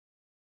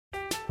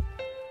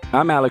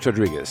I'm Alex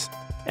Rodriguez.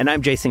 And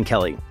I'm Jason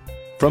Kelly.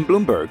 From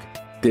Bloomberg,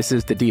 this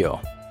is The Deal.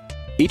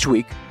 Each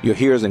week, you'll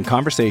hear us in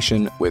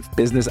conversation with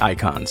business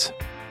icons.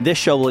 This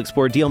show will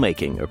explore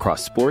deal-making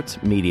across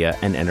sports, media,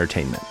 and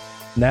entertainment.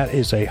 That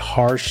is a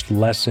harsh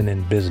lesson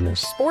in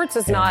business. Sports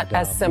is not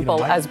as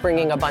simple as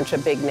bringing a bunch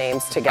of big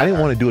names together. I didn't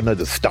want to do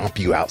another stomp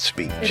you out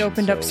speech. It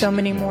opened up so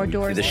many more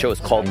doors. The show is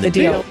called The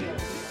Deal.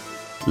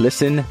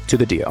 Listen to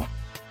The Deal.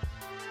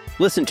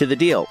 Listen to The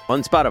Deal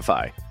on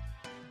Spotify.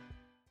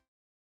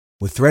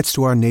 With threats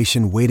to our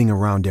nation waiting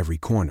around every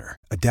corner,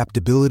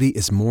 adaptability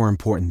is more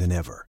important than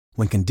ever.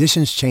 When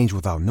conditions change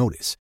without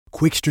notice,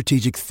 quick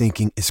strategic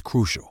thinking is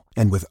crucial.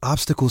 And with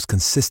obstacles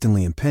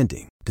consistently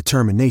impending,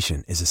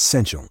 determination is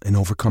essential in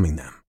overcoming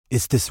them.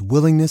 It's this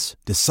willingness,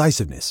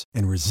 decisiveness,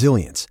 and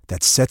resilience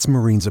that sets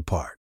Marines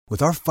apart.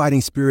 With our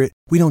fighting spirit,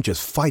 we don't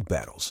just fight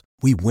battles,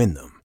 we win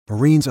them.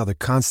 Marines are the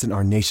constant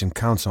our nation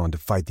counts on to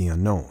fight the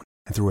unknown.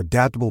 And through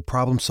adaptable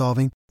problem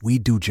solving, we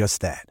do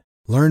just that.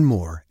 Learn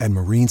more at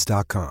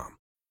marines.com.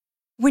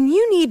 When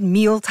you need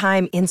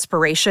mealtime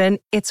inspiration,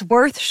 it's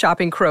worth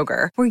shopping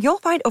Kroger, where you'll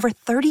find over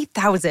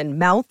 30,000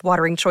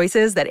 mouth-watering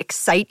choices that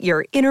excite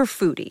your inner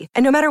foodie.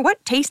 And no matter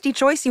what tasty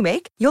choice you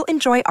make, you'll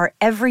enjoy our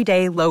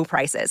everyday low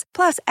prices,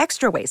 plus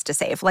extra ways to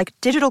save, like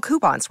digital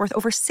coupons worth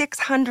over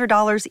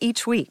 $600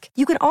 each week.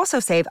 You can also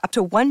save up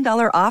to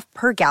 $1 off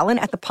per gallon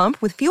at the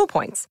pump with fuel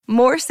points.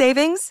 More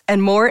savings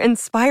and more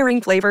inspiring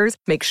flavors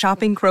make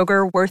shopping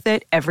Kroger worth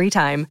it every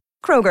time.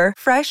 Kroger,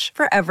 fresh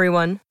for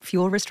everyone.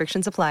 Fuel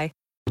restrictions apply.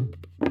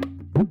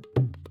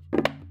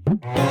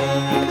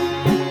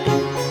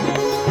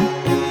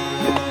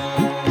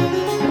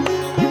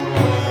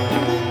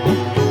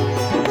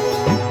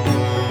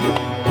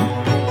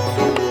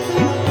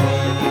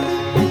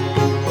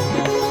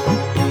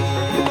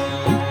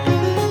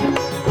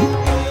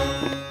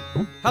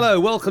 Hello,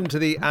 welcome to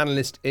the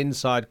Analyst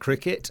Inside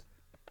Cricket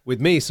with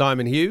me,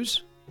 Simon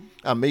Hughes.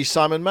 And me,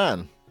 Simon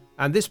Mann.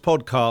 And this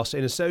podcast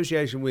in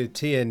association with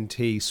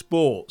TNT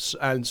Sports.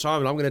 And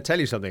Simon, I'm going to tell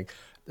you something.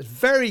 There's a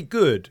very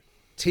good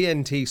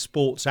TNT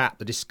Sports app,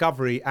 the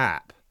Discovery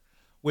app,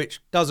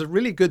 which does a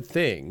really good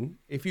thing.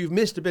 If you've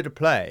missed a bit of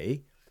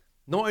play,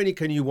 not only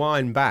can you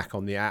wind back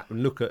on the app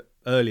and look at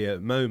earlier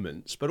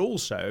moments, but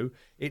also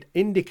it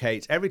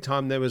indicates every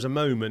time there was a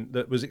moment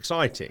that was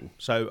exciting.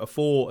 So a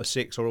 4, a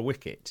 6 or a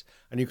wicket.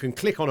 And you can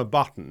click on a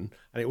button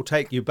and it will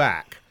take you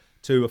back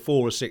to a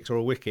 4, a 6 or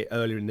a wicket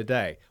earlier in the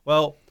day.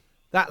 Well,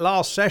 that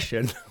last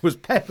session was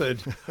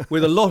peppered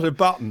with a lot of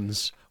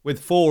buttons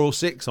with 4 or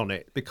 6 on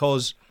it,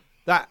 because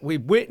that we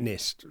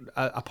witnessed,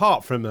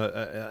 apart from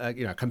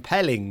a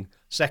compelling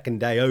second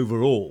day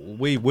overall,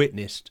 we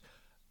witnessed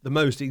the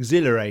most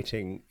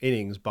exhilarating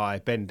innings by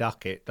Ben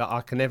Duckett that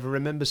I can ever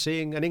remember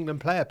seeing an England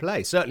player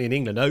play. Certainly an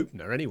England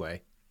opener,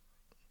 anyway.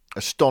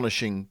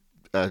 Astonishing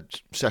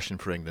session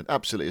for England.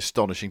 Absolutely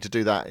astonishing to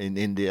do that in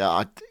India.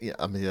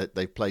 I mean,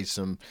 they've played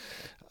some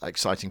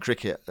exciting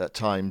cricket at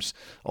times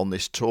on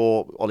this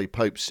tour. Ollie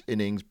Pope's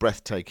innings,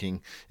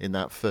 breathtaking in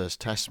that first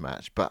test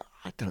match, but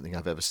I don't think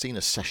I've ever seen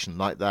a session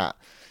like that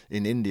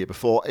in India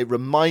before. It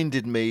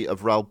reminded me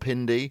of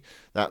Rawalpindi,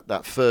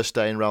 that first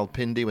day in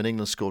Rawalpindi when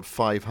England scored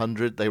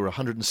 500. They were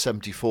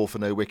 174 for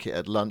no wicket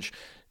at lunch.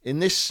 In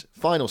this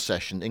final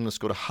session, England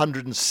scored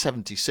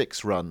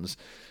 176 runs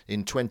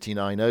in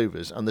 29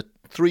 overs, and the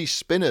three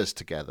spinners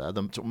together,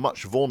 the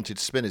much vaunted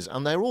spinners,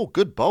 and they're all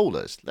good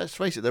bowlers. Let's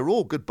face it, they're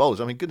all good bowlers.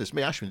 I mean, goodness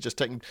me, Ashwin's just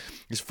taken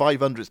his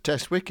 500th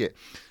test wicket.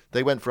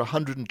 They went for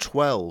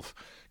 112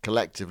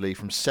 collectively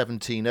from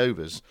 17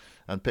 overs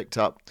and picked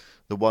up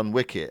the one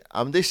wicket.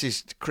 This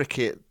is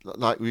cricket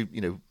like we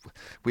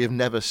have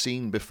never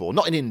seen before.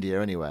 Not in India,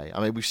 anyway.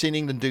 I mean, we've seen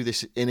England do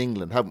this in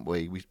England, haven't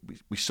we?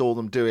 We saw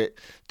them do it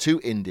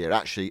to India,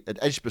 actually,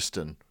 at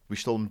Edgbaston. We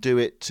saw them do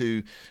it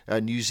to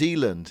New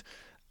Zealand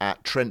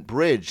at Trent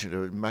Bridge,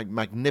 a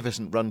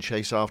magnificent run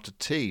chase after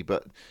tea.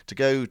 But to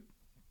go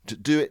to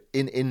do it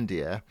in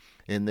India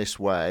in this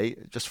way,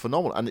 just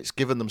phenomenal. And it's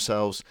given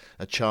themselves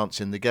a chance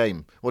in the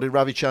game. What did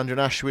Ravichandran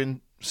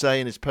Ashwin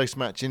say in his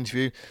post-match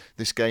interview?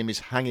 This game is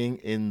hanging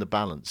in the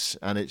balance,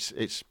 and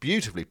it's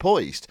beautifully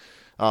poised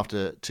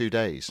after 2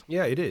 days.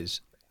 Yeah, it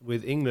is.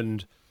 With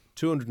England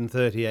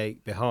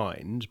 238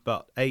 behind,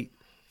 but 8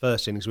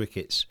 first innings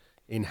wickets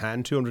in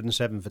hand,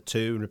 207 for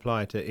 2 in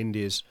reply to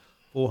India's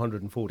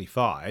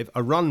 445.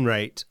 A run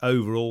rate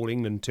overall,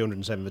 England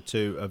 207 for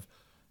 2 of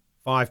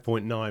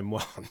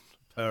 5.91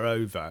 per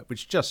over,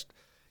 which just,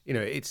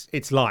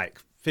 it's like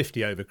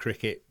 50 over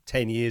cricket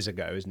 10 years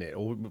ago, isn't it?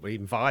 Or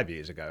even 5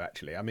 years ago,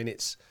 actually. I mean,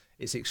 it's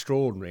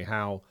extraordinary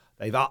how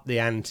they've upped the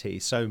ante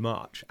so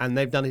much, and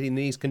they've done it in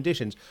these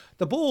conditions.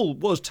 The ball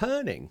was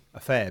turning a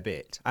fair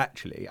bit,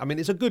 actually. I mean,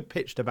 it's a good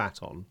pitch to bat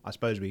on. I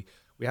suppose we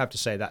have to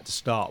say that to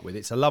start with.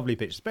 It's a lovely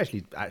pitch,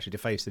 especially actually to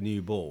face the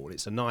new ball.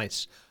 It's a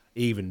nice,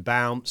 even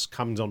bounce,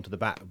 comes onto the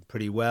bat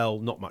pretty well,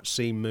 not much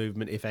seam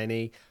movement, if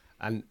any,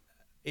 and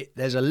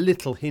there's a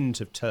little hint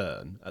of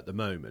turn at the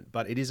moment,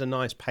 but it is a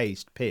nice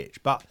paced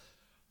pitch. But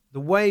the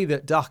way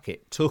that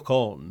Duckett took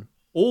on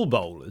all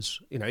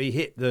bowlers, he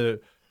hit the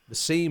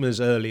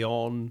seamers early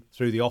on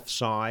through the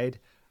offside,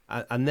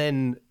 And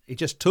then it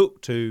just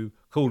took to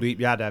Kuldeep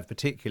Yadav,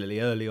 particularly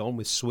early on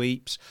with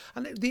sweeps.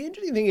 And the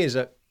interesting thing is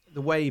that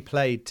the way he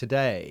played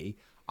today,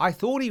 I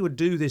thought he would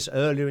do this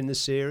earlier in the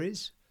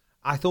series.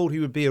 I thought he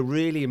would be a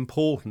really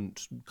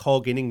important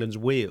cog in England's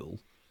wheel.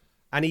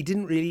 And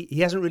he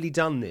hasn't really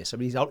done this. I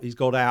mean, he's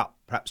got out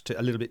perhaps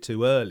a little bit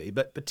too early,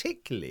 but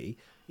particularly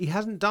he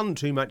hasn't done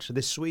too much of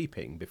this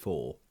sweeping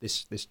before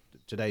this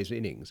today's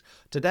innings.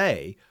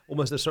 Today,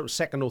 almost the sort of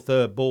second or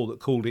third ball that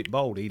Kuldeep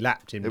bowled, he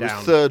lapped him down. It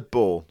was third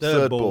ball.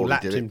 Third ball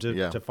lapped him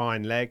to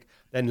fine leg,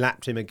 then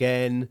lapped him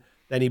again.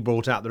 Then he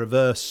brought out the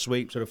reverse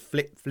sweep, sort of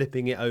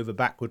flipping it over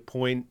backward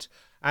point.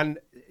 And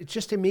it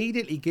just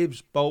immediately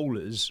gives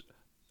bowlers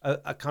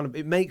a kind of,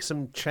 it makes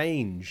them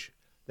change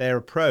their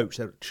approach.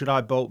 Should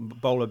I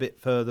bowl a bit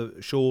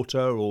further,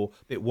 shorter or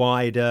a bit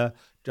wider?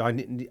 Do I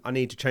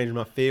need to change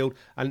my field?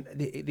 And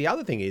the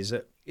other thing is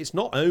that it's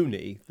not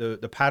only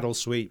the paddle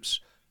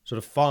sweeps sort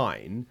of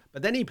fine,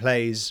 but then he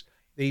plays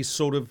these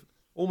sort of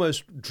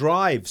almost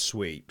drive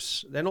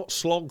sweeps. They're not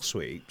slog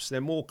sweeps. They're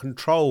more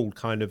controlled,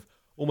 kind of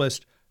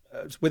almost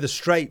with a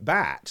straight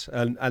bat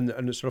and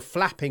sort of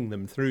flapping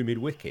them through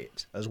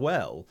mid-wicket as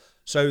well,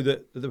 so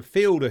that the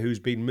fielder who's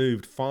been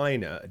moved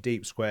finer, a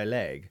deep square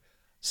leg,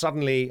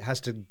 suddenly has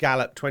to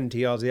gallop 20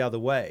 yards the other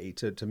way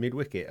to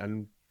mid-wicket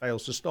and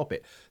fails to stop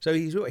it. So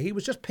he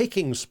was just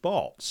picking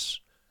spots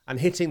and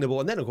hitting the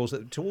ball. And then, of course,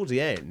 towards the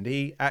end,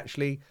 he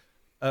actually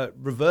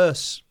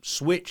reverse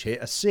switch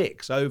hit a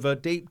 6 over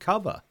deep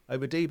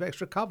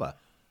extra cover.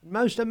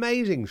 Most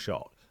amazing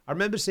shot. I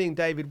remember seeing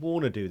David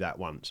Warner do that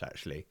once,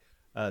 actually,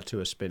 to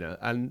a spinner.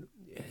 And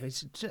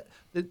it's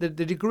the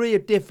degree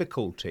of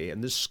difficulty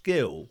and the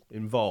skill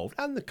involved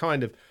and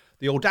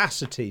the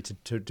audacity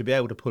to be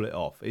able to pull it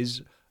off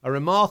is a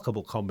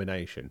remarkable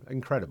combination.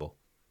 Incredible.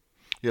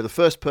 Yeah, the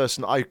first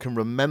person I can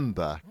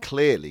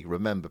clearly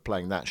remember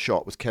playing that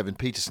shot was Kevin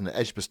Peterson at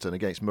Edgbaston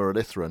against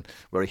Muralitharan,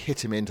 where he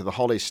hit him into the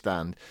Holly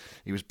stand.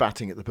 He was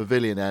batting at the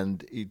pavilion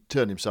end. He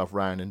turned himself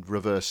round and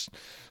reverse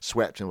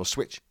swept him, or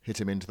switch hit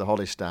him into the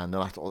Holly stand.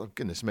 And I thought, oh,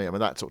 goodness me, I mean,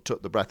 that sort of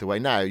took the breath away.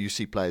 Now you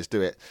see players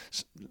do it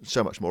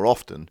so much more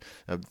often.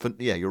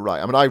 Yeah, you're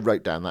right. I mean, I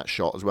wrote down that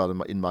shot as well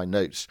in my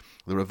notes.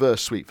 The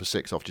reverse sweep for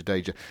 6 off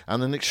Jadeja,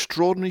 and an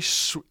extraordinary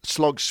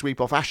slog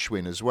sweep off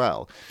Ashwin as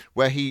well,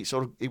 where he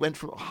went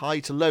from high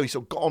to low. He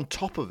sort of got on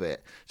top of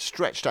it,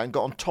 stretched out and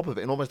got on top of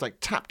it, and almost like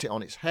tapped it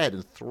on its head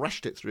and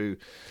threshed it through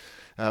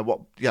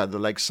the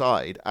leg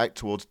side out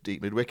towards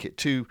deep mid wicket.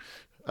 Two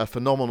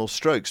phenomenal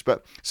strokes.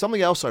 But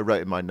something else I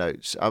wrote in my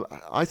notes,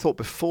 I thought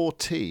before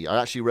tea,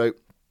 I actually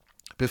wrote,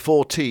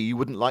 before tea, you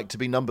wouldn't like to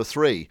be number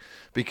 3,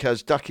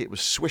 because Duckett was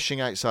swishing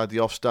outside the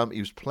off stump. He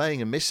was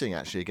playing and missing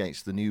actually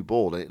against the new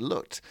ball, and it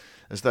looked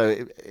as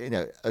though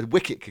a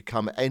wicket could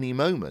come at any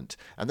moment.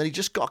 And then he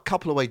just got a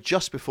couple away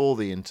just before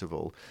the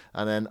interval,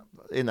 and then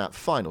in that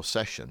final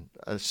session,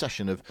 a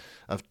session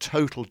of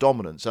total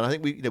dominance. And I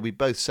think we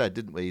both said,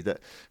 didn't we,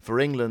 that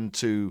for England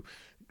to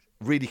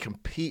really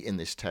compete in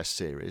this test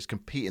series,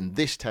 compete in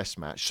this test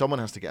match, someone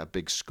has to get a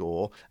big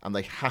score, and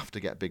they have to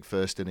get big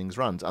first innings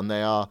runs, and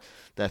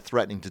they're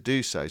threatening to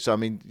do so. So I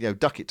mean,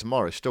 Duckett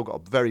tomorrow has still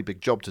got a very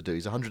big job to do.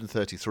 He's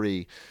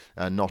 133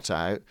 not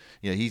out.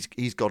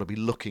 He's got to be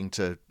looking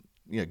for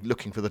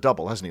the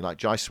double, hasn't he? Like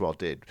Jaiswal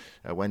did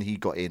when he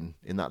got in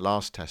that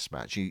last test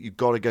match. You've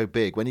got to go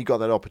big when he got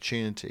that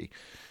opportunity.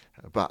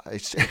 But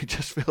it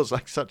just feels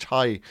like such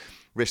high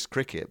risk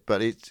cricket,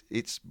 but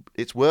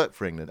it's worked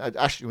for England.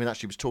 Ashley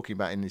was talking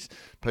about in his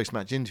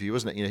post-match interview,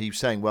 wasn't it? He was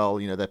saying, well,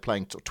 they're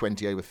playing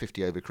 20 over,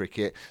 50 over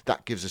cricket.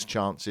 That gives us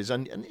chances,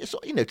 and it's,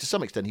 to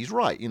some extent he's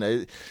right.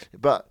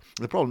 But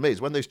the problem is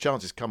when those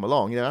chances come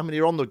along, how many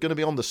are going to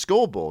be on the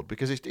scoreboard,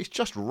 because it's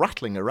just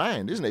rattling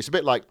around, isn't it? It's a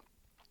bit like,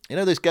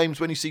 those games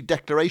when you see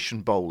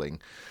declaration bowling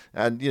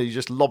and you're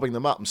just lobbing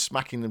them up and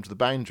smacking them to the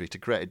boundary to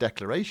create a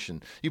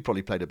declaration. You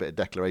probably played a bit of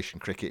declaration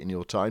cricket in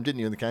your time, didn't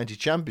you, in the county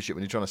championship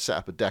when you're trying to set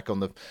up a deck on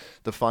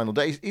the final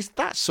day? It's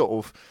that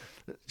sort of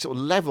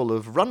level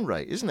of run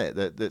rate, isn't it?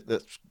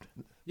 That's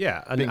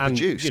being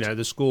produced.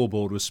 The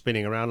scoreboard was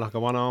spinning around like a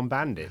one-armed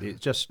bandit.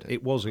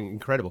 It was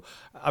incredible.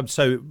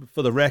 So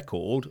for the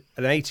record,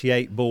 an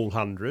 88 ball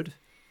 100,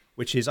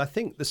 which is I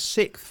think the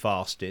 6th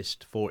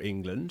fastest for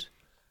England.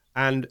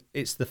 And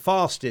it's the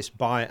fastest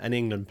by an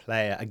England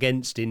player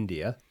against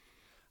India.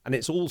 And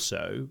it's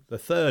also the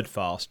 3rd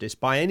fastest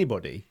by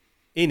anybody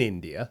in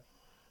India.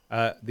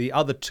 The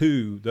other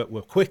 2 that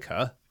were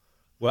quicker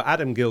were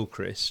Adam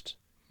Gilchrist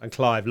and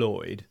Clive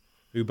Lloyd,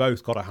 who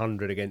both got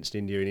 100 against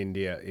India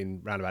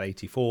in round about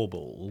 84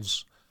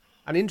 balls.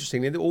 And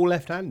interestingly, they're all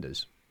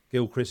left-handers.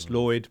 Gilchrist,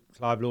 Lloyd,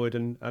 Clive Lloyd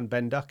and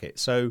Ben Duckett.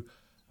 So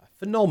a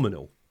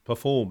phenomenal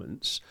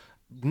performance.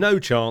 No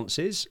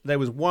chances. There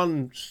was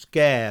one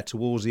scare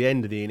towards the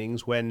end of the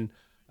innings when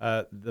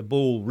the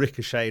ball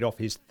ricocheted off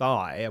his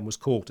thigh and was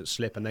caught at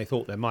slip, and they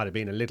thought there might have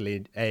been a little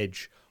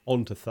edge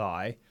onto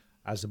thigh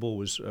as the ball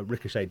was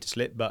ricocheted to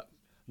slip, but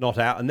not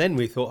out. And then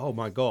we thought, oh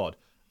my God,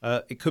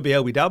 it could be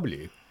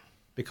LBW,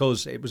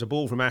 because it was a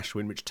ball from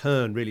Ashwin which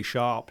turned really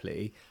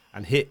sharply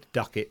and hit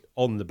Duckett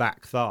on the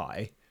back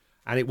thigh.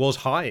 and it was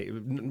high.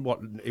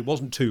 It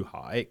wasn't too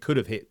high. It could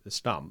have hit the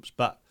stumps,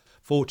 but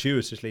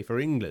fortuitously for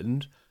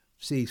England,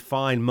 these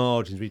fine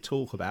margins we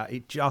talk about,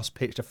 it just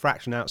pitched a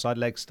fraction outside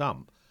leg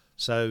stump.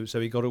 So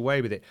he got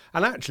away with it.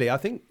 And actually, I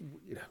think,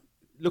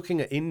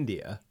 looking at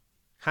India,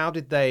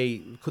 could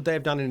they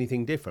have done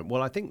anything different?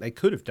 Well, I think they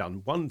could have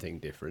done one thing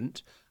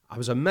different. I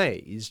was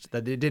amazed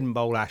that they didn't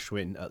bowl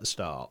Ashwin at the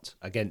start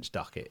against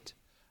Duckett,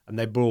 and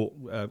they brought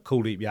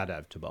Kuldeep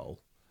Yadav to bowl,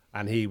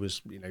 and he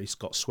was, he's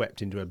got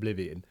swept into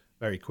oblivion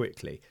very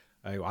quickly.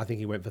 I think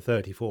he went for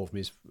 34 from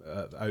his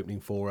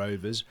opening 4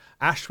 overs.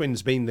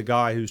 Ashwin's been the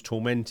guy who's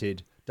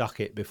tormented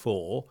Duckett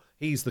before.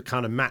 He's the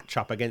kind of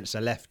match-up against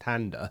a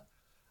left-hander,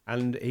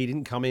 and he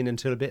didn't come in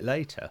until a bit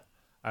later,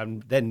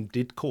 and then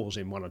did cause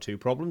him 1 or 2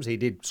 problems. He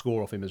did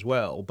score off him as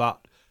well,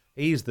 but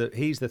he's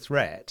the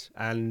threat,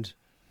 and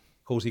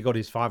of course, he got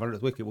his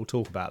 500th wicket. We'll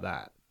talk about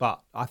that.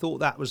 But I thought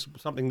that was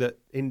something that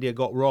India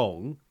got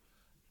wrong.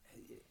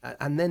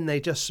 And then they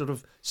just sort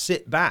of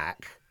sit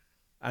back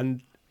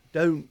and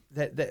don't...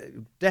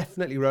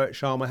 Definitely Rohit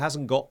Sharma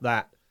hasn't got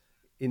that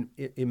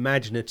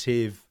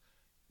imaginative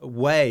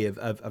way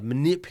of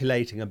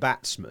manipulating a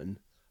batsman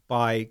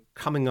by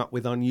coming up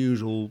with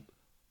unusual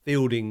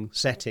fielding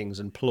settings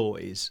and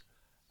ploys.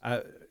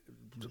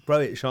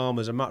 Rohit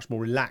Sharma's a much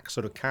more relaxed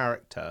sort of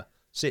character,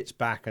 sits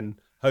back and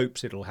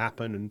hopes it'll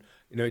happen, and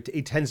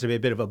he tends to be a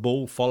bit of a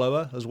ball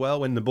follower as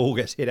well. When the ball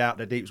gets hit out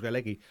the deep square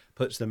leg, he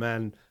puts the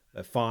man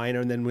finer,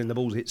 and then when the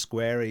ball's hit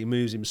squarer, he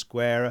moves him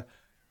squarer.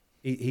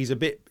 He's a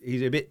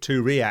bit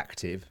too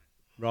reactive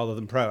rather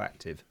than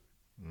proactive.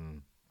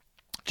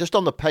 Just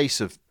on the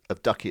pace of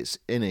Duckett's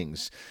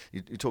innings,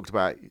 you talked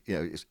about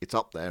it's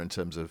up there in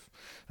terms of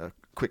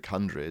quick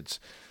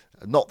hundreds.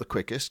 Not the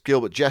quickest.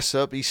 Gilbert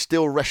Jessop, he's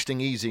still resting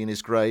easy in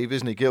his grave,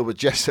 isn't he? Gilbert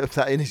Jessop,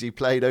 that innings he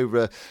played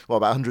over,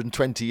 about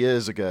 120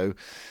 years ago,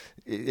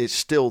 it's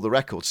still the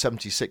record,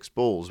 76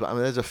 balls. But I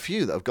mean, there's a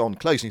few that have gone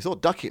close, and you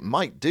thought Duckett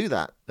might do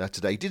that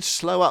today. He did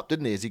slow up,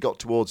 didn't he, as he got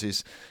towards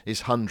his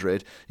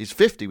 100. His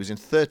 50 was in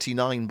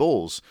 39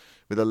 balls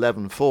with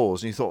 11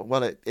 fours, and you thought,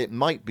 well, it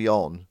might be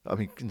on. I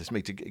mean, goodness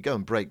me, to go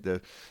and break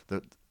the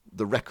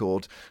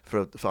record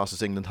for the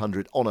fastest England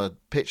 100 on a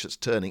pitch that's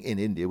turning in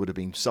India would have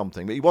been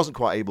something, but he wasn't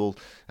quite able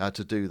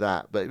to do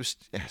that. But it was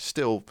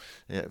still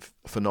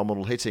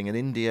phenomenal hitting, and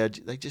India,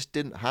 they just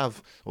didn't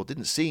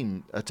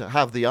seem to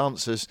have the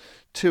answers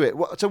to it.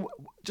 So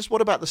just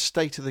what about the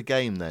state of the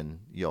game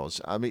then,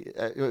 Yoz? I mean,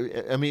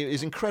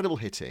 it's incredible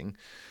hitting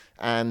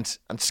and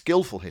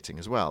skillful hitting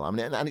as well. I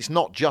mean, and it's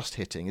not just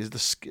hitting; the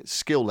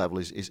skill level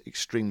is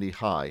extremely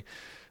high.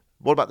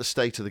 What about the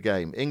state of the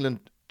game?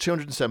 England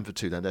 207 for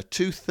 2 then. They're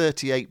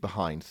 238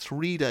 behind,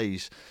 3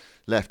 days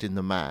left in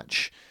the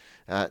match.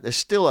 There's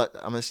still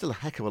a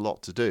heck of a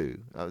lot to do.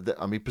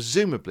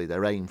 Presumably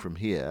their aim from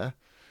here,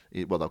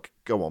 they'll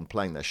go on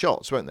playing their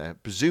shots, won't they?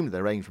 Presumably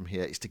their aim from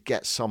here is to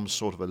get some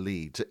sort of a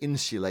lead, to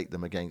insulate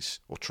them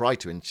against, or try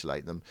to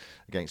insulate them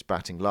against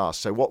batting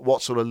last. So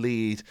what sort of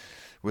lead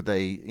would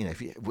they,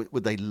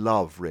 would they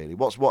love really?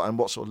 What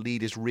sort of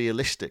lead is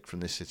realistic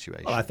from this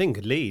situation? Well, I think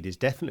a lead is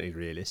definitely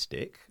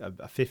realistic. A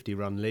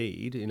 50-run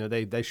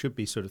lead. They should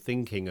be sort of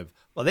thinking of.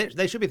 Well,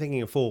 they should be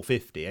thinking of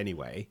 450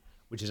 anyway,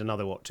 which is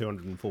another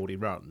 240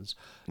 runs.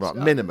 Right,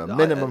 minimum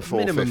 450.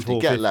 Minimum 450.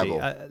 Get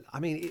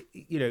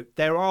level.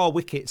 There are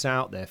wickets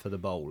out there for the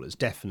bowlers,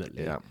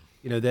 definitely. Yeah.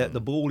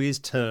 The ball is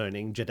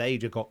turning.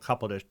 Jadeja got a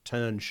couple to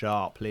turn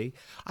sharply.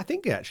 I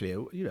think actually,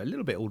 a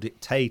little bit will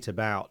dictate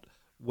about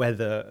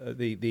whether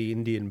the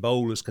Indian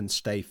bowlers can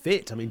stay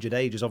fit. I mean,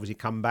 Jadeja's obviously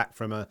come back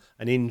from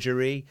an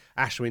injury.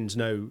 Ashwin's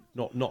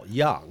not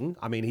young.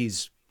 I mean,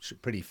 he's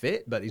pretty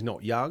fit, but he's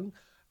not young.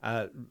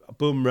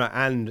 Bumrah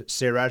and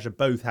Siraj have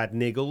both had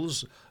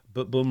niggles,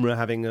 but Bumrah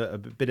having a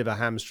bit of a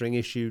hamstring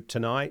issue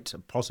tonight,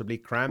 possibly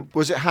cramp.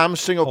 Was it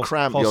hamstring or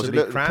cramp?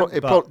 Possibly cramp.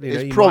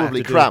 It's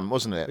probably cramp,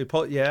 wasn't it?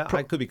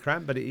 It could be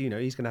cramp, but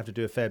he's going to have to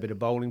do a fair bit of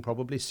bowling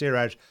probably.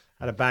 Siraj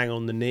had a bang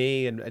on the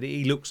knee, and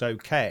he looks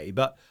okay,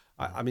 but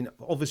I mean,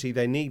 obviously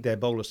they need their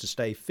bowlers to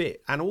stay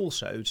fit and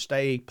also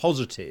stay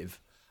positive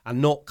and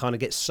not kind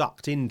of get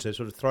sucked into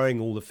sort of throwing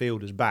all the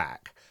fielders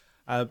back.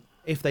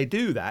 If they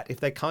do that, if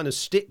they kind of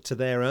stick to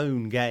their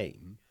own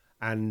game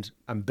and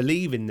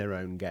believe in their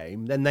own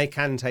game, then they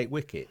can take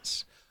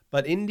wickets.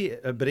 But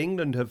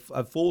England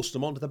have forced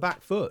them onto the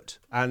back foot,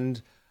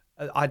 and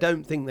I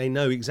don't think they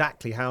know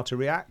exactly how to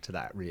react to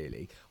that,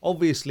 really.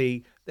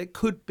 Obviously, there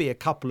could be a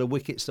couple of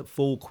wickets that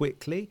fall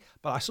quickly,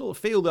 but I sort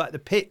of feel like the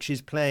pitch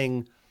is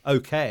playing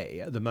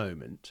okay at the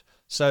moment.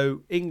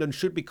 So England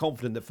should be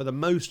confident that for the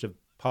most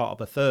part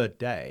of a third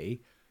day,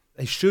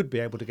 they should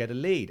be able to get a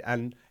lead.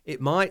 And it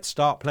might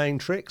start playing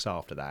tricks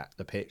after that,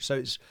 the pitch. So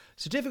it's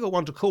a difficult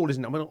one to call,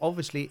 isn't it? I mean,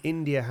 obviously,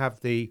 India have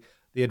the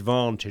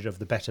advantage of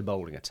the better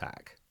bowling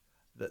attack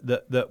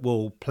that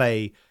will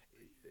play,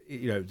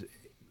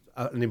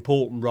 an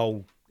important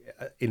role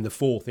in the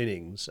fourth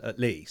innings, at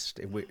least,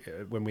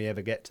 when we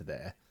ever get to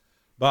there.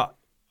 But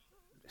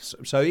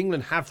so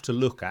England have to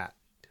look at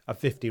a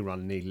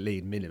 50-run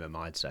lead minimum,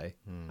 I'd say.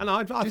 And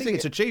I think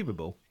it's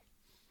achievable.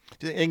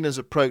 Do you think England's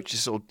approach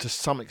is sort of, to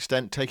some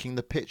extent, taking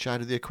the pitch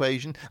out of the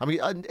equation? I mean,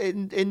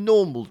 in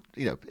normal,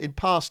 in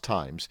past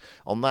times,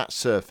 on that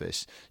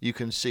surface, you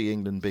can see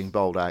England being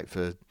bowled out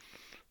for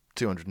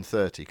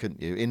 230,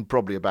 couldn't you? In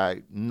probably about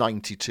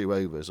 92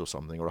 overs or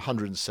something, or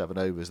 107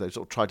 overs, they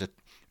sort of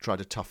try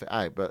to tough it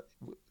out, but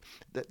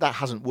that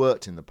hasn't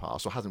worked in the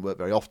past, or hasn't worked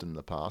very often in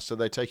the past. So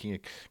they're taking a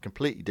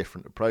completely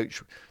different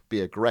approach: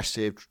 be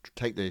aggressive,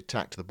 take the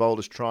attack to the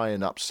bowlers, try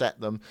and upset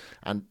them,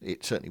 and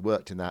it certainly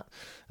worked in that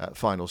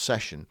final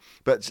session.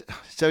 But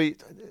so I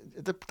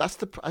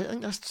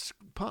think that's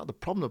part of the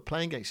problem of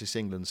playing against this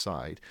England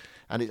side,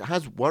 and it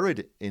has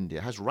worried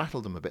India, has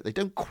rattled them a bit. They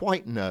don't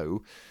quite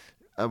know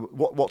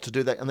what to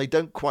do there, and they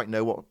don't quite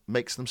know what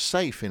makes them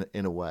safe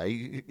in a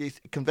way.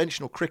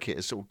 Conventional cricket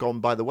has sort of gone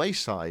by the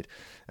wayside,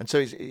 and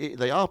so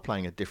they are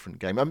playing a different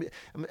game. I mean,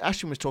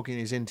 Ashton was talking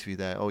in his interview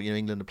there,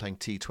 England are playing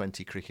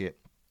T20 cricket,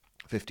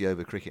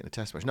 50-over cricket in a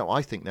test match. No,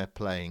 I think they're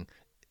playing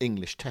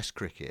English test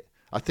cricket.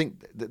 I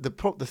think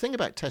the thing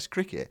about Test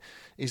cricket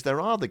is there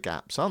are the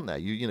gaps, aren't there?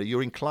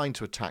 You're inclined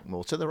to attack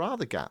more, so there are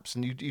the gaps,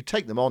 and you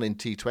take them on in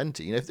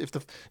T20. If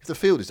the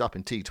field is up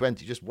in T20,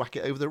 just whack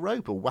it over the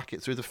rope or whack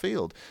it through the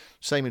field.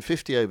 Same in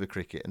 50-over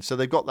cricket, and so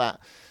they've got that.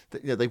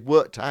 They've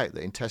worked out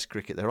that in Test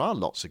cricket there are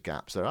lots of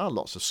gaps, there are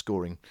lots of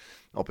scoring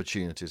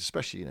opportunities,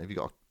 especially if you've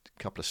got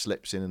couple of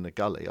slips in the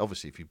gully.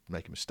 Obviously, if you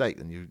make a mistake,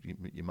 then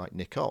you might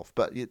nick off.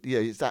 But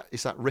it's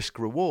that risk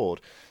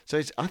reward.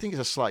 So I think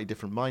it's a slightly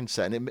different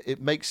mindset, and it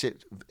makes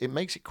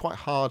it quite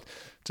hard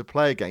to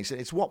play against.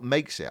 It's what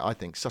makes it, I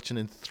think, such an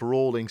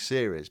enthralling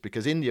series,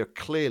 because India are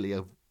clearly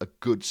a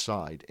good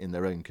side in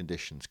their own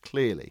conditions,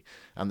 clearly,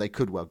 and they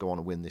could well go on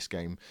and win this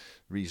game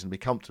reasonably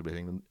comfortably.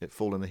 England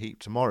fall in a heap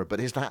tomorrow. But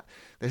there's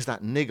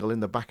that niggle in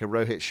the back of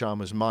Rohit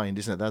Sharma's mind,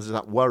 isn't it? There's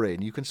that worry,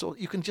 and you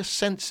can just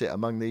sense it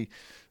among the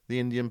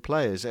Indian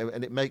players,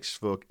 and it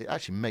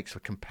actually makes for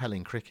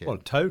compelling cricket. Well,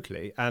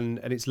 totally, and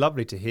it's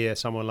lovely to hear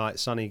someone like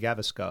Sunny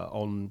Gavaskar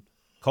on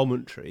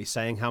commentary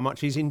saying how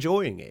much he's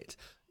enjoying it.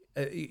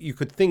 You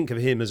could think of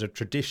him as a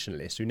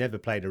traditionalist who never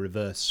played a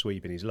reverse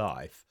sweep in his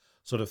life,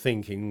 sort of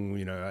thinking,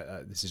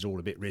 this is all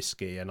a bit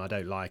risky and I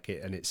don't like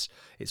it, and it's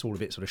all a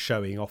bit sort of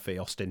showing offy,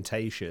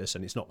 ostentatious,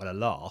 and it's not going to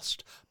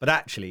last. But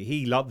actually,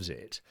 he loves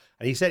it.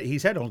 And he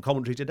said on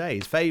commentary today,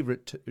 his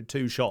favourite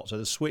two shots are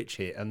the switch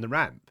hit and the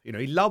ramp.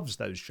 He loves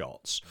those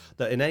shots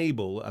that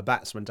enable a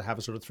batsman to have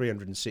a sort of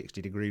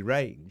 360-degree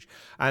range.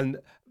 And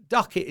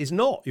Duckett is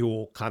not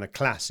your kind of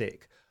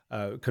classic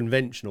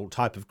conventional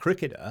type of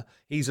cricketer.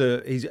 He's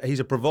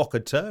a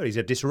provocateur. He's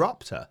a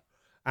disruptor.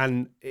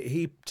 And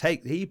he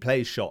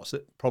plays shots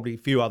that probably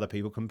few other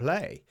people can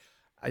play,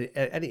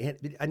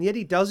 and yet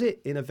he does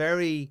it in a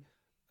very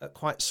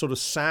quite sort of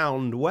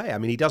sound way. I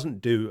mean, he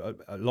doesn't do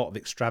a lot of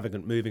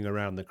extravagant moving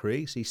around the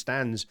crease. He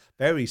stands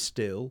very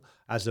still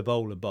as the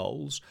bowler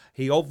bowls.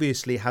 He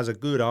obviously has a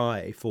good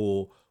eye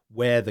for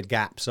where the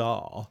gaps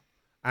are,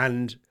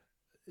 and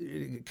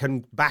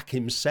can back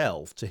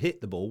himself to hit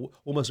the ball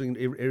almost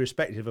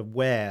irrespective of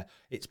where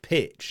it's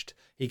pitched.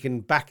 He can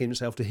back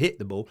himself to hit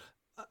the ball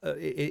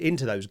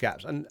into those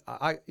gaps, and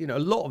a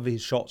lot of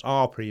his shots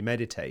are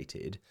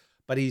premeditated,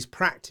 but he's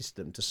practiced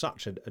them to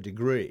such a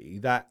degree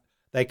that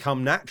they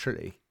come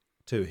naturally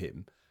to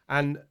him.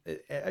 And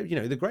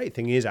the great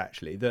thing is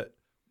actually that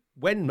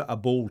when a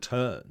ball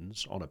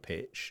turns on a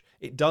pitch,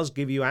 it does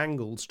give you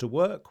angles to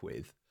work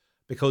with,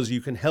 because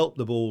you can help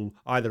the ball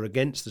either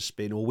against the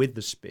spin or with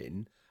the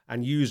spin,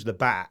 and use the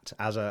bat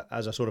as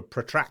a sort of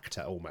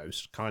protractor,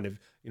 almost kind of,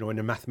 in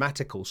a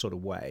mathematical sort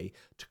of way,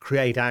 to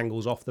create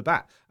angles off the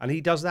bat. And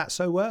he does that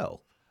so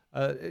well.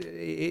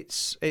 It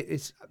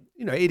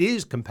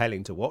is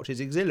compelling to watch. It's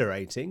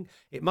exhilarating.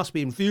 It must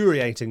be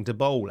infuriating to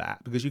bowl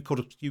at, because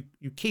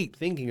you keep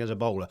thinking as a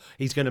bowler,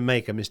 he's going to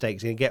make a mistake,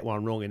 he's going to get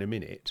one wrong in a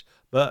minute.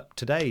 But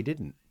today he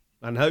didn't,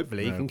 and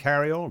hopefully he can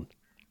carry on.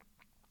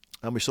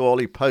 And we saw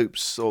Ollie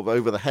Pope's sort of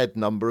over the head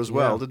number as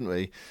well, didn't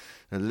we?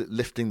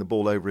 Lifting the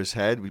ball over his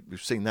head.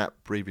 We've seen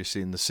that previously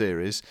in the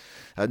series.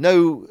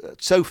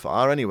 So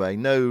far anyway,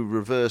 no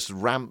reverse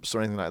ramps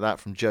or anything like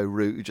that from Joe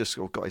Root, who just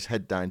got his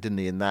head down, didn't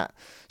he, in that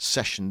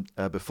session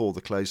before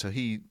the close. So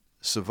he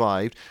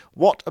survived.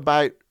 What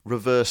about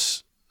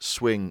reverse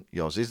swing,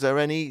 Yoz? Is there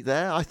any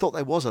there? I thought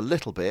there was a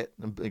little bit.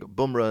 They got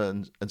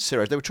Bumrah and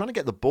Siraj. They were trying to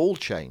get the ball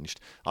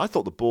changed. I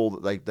thought the ball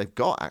that they've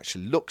got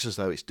actually looks as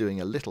though it's doing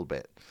a little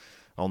bit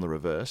on the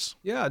reverse.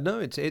 Yeah, no,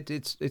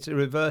 it's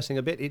reversing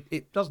a bit.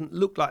 It doesn't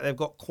look like they've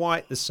got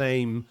quite the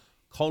same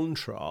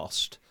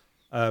contrast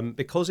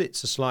because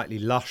it's a slightly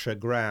lusher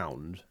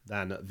ground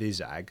than at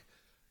Vizag.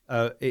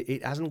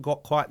 It hasn't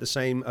got quite the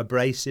same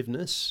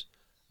abrasiveness.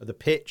 The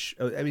pitch,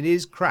 I mean, it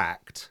is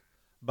cracked,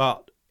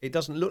 but it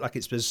doesn't look like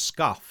it's as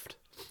scuffed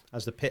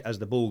as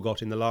the ball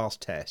got in the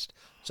last test.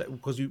 So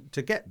because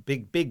to get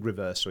big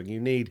reverse swing, you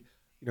need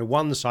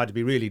one side to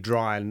be really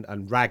dry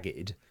and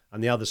ragged,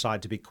 and the other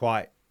side to be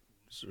quite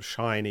sort of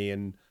shiny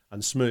and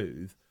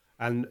smooth,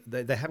 and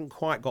they haven't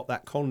quite got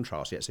that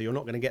contrast yet, so you're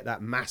not going to get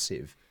that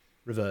massive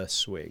reverse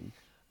swing.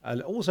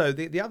 And also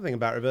the other thing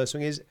about reverse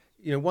swing is,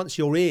 once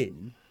you're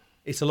in,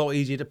 it's a lot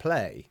easier to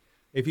play.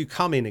 if you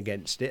come in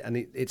against it and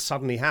it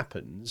suddenly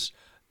happens,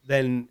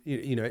 then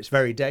it's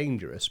very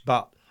dangerous.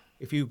 But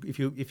if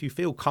you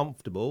feel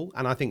comfortable,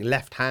 and I think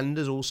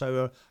left-handers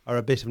also are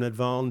a bit of an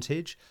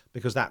advantage,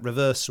 because that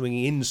reverse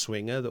swinging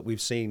in-swinger that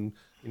we've seen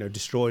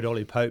destroyed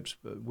Ollie Pope's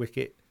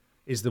wicket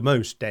is the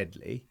most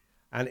deadly.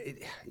 And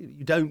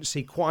you don't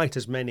see quite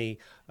as many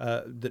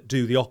that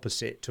do the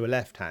opposite to a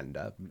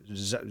left-hander,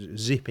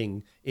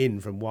 zipping in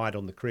from wide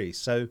on the crease.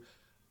 So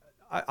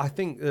I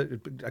think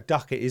that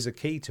Duckett is a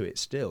key to it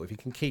still, if he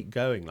can keep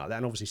going like that.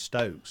 And obviously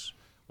Stokes,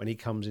 when he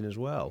comes in as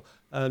well.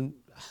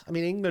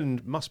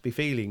 England must be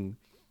feeling,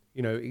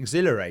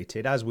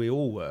 exhilarated, as we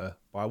all were,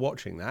 by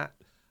watching that.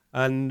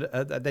 And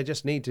they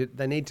just need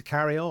to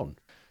carry on.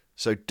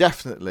 So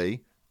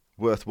definitely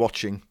worth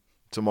watching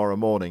tomorrow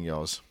morning,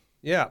 Yoz.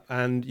 Yeah,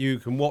 and you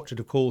can watch it,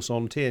 of course,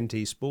 on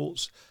TNT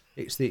Sports.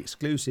 It's the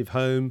exclusive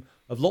home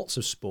of lots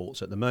of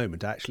sports at the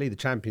moment, actually. The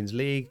Champions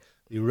League,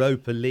 the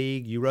Europa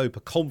League,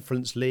 Europa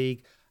Conference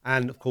League,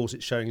 and, of course,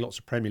 it's showing lots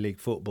of Premier League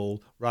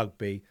football,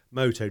 rugby,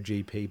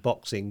 MotoGP,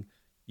 boxing,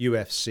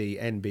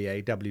 UFC,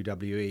 NBA,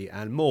 WWE,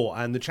 and more.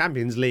 And the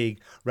Champions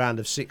League round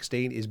of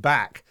 16 is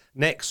back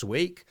next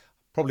week.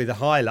 Probably the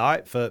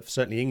highlight for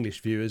certainly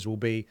English viewers will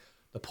be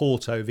the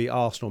Porto v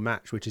Arsenal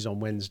match, which is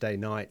on Wednesday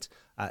night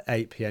at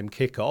 8 p.m.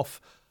 kickoff.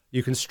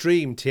 You can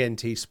stream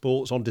TNT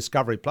Sports on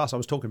Discovery Plus. I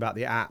was talking about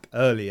the app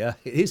earlier.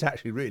 It is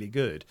actually really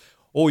good.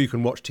 Or you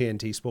can watch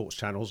TNT Sports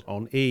channels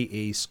on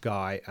EE,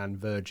 Sky and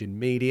Virgin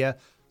Media.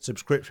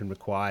 Subscription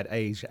required,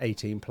 age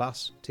 18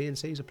 plus.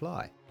 T&Cs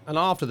apply. And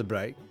after the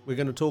break, we're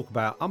going to talk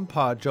about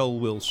umpire Joel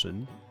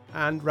Wilson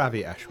and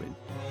Ravi Ashwin.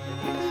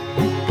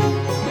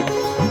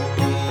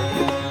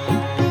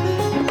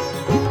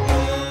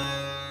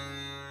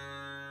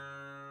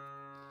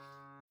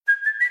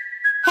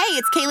 Hey,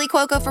 it's Kaylee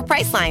Cuoco for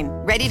Priceline.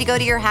 Ready to go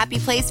to your happy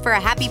place for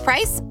a happy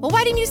price? Well,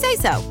 why didn't you say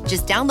so?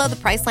 Just download the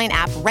Priceline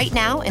app right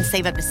now and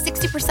save up to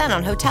 60%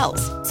 on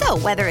hotels. So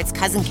whether it's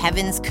Cousin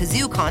Kevin's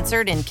Kazoo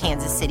Concert in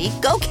Kansas City,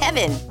 go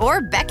Kevin,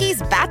 or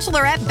Becky's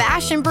Bachelorette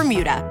Bash in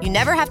Bermuda, you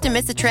never have to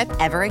miss a trip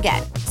ever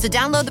again. So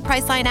download the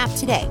Priceline app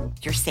today.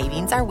 Your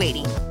savings are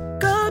waiting.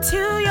 Go to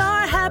your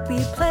happy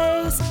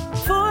place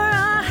for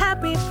a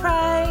happy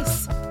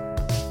price.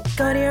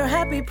 Go to your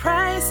happy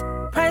price,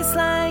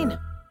 Priceline.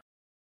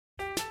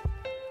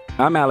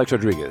 I'm Alex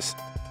Rodriguez.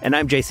 And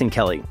I'm Jason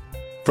Kelly.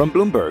 From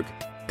Bloomberg,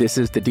 this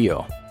is The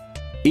Deal.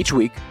 Each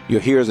week,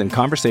 you'll hear us in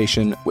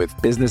conversation with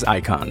business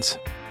icons.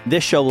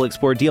 This show will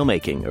explore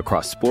deal-making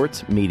across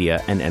sports,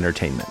 media, and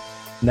entertainment.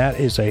 That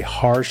is a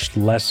harsh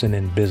lesson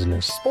in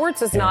business.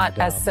 Sports is not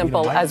as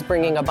simple as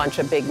bringing a bunch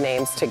of big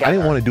names together. I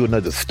didn't want to do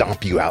another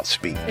stomp you out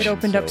speech. It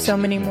opened up so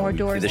many more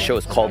doors. The show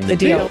is called The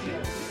Deal.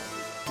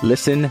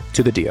 Listen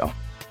to The Deal.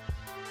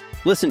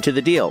 Listen to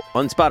The Deal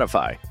on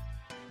Spotify.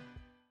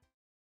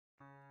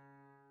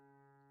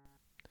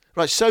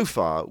 Right, so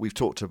far we've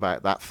talked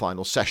about that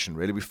final session,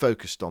 really. We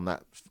focused on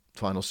that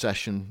final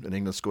session, and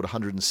England scored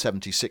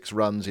 176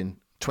 runs in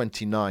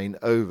 29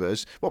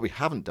 overs. What we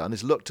haven't done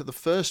is looked at the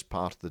first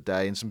part of the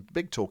day and some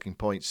big talking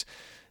points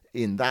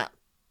in that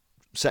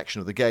section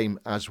of the game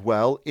as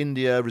well.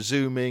 India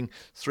resuming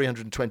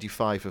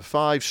 325 for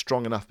 5,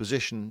 strong enough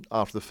position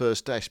after the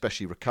first day,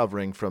 especially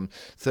recovering from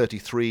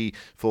 33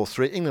 for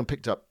 3. England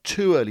picked up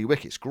 2 early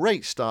wickets.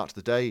 Great start to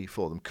the day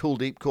for them.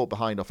 Kuldeep caught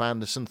behind off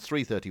Anderson,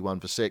 331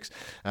 for 6,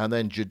 and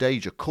then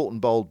Jadeja caught and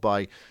bowled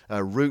by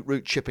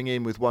Root chipping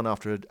in with one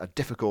after a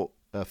difficult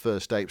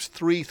first day. It was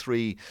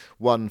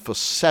 3-3-1 for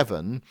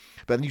 7,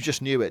 but you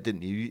just knew it,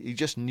 didn't you? You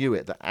just knew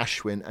it that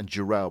Ashwin and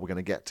Jarrell were going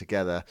to get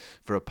together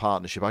for a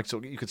partnership.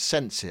 You could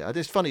sense it.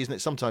 It's funny, isn't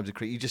it? Sometimes in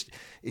cricket,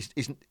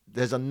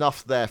 there's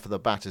enough there for the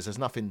batters. There's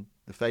enough in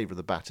the favour of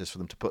the batters for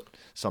them to put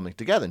something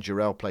together. And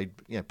Jarrell played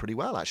pretty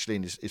well actually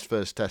in his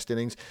first Test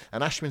innings.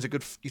 And Ashwin's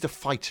he's a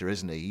fighter,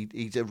 isn't he?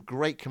 He's a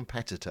great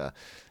competitor,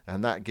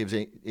 and that gives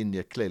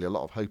India clearly a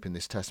lot of hope in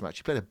this Test match.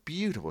 He played a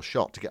beautiful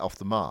shot to get off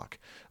the mark,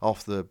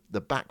 off the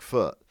back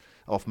foot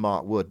off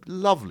Mark Wood.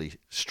 Lovely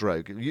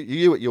stroke.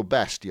 You at your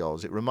best,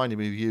 Yoz. It reminded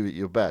me of you at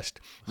your best.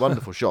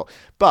 Wonderful shot.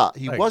 But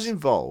he was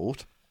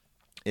involved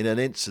in an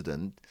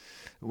incident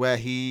where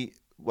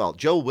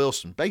Joel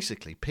Wilson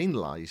basically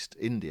penalised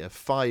India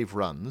 5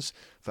 runs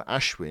for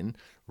Ashwin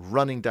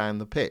running down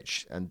the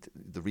pitch. And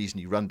the reason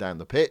you run down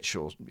the pitch,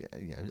 or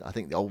I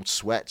think the old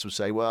sweats would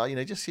say,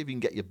 just see if you can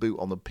get your boot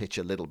on the pitch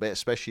a little bit,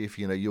 especially if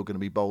you're going to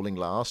be bowling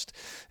last.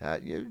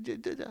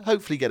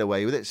 Hopefully get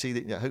away with it. See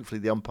that hopefully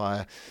the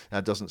umpire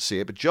doesn't see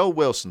it. But Joel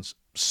Wilson's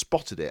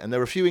spotted it, and there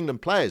were a few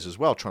England players as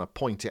well trying to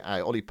point it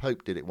out. Ollie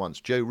Pope did it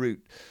once, Joe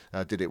Root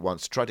did it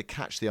once, tried to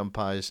catch the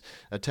umpire's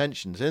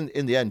attention.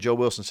 In the end, Joel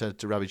Wilson said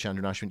to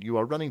Ravichandran Ashwin, "You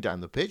are running down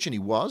the pitch," and he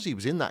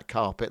was in that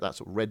carpet, that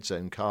sort of red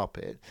zone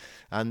carpet,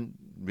 and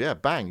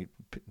bang,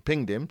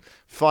 pinged him.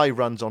 5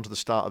 runs onto the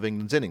start of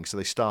England's innings, so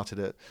they started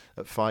at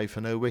 5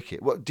 for no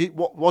wicket. What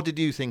did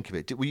you think of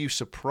it? Were you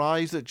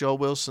surprised that Joel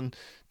Wilson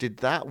did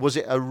that? Was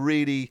it a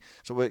really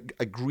sort of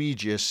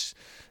egregious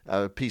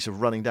piece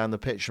of running down the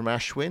pitch from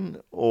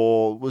Ashwin,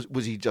 or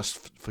was he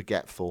just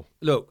forgetful?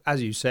 Look,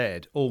 as you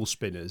said, all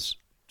spinners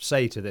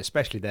say to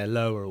especially their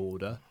lower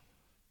order,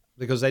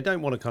 because they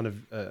don't want to kind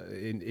of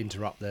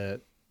interrupt their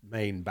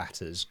main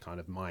batters' kind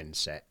of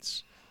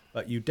mindsets.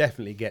 But you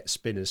definitely get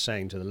spinners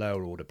saying to the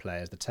lower order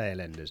players, the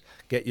tail enders,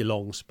 get your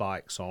long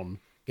spikes on,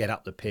 get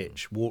up the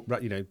pitch,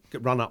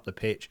 run up the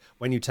pitch.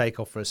 When you take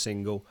off for a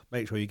single,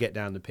 make sure you get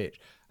down the pitch.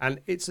 And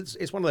it's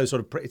one of those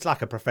sort of, it's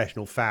like a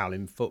professional foul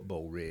in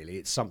football, really.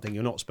 It's something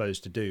you're not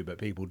supposed to do, but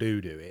people do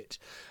it.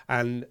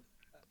 And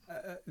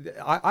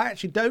I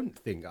actually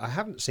I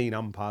haven't seen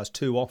umpires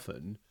too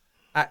often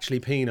actually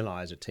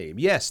penalise a team.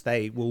 Yes,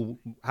 they will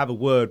have a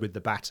word with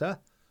the batter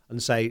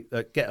and say,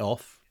 get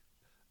off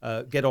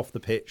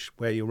the pitch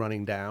where you're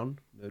running down,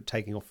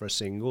 taking off for a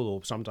single,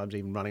 or sometimes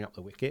even running up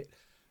the wicket.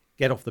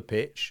 Get off the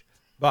pitch,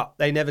 but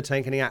they never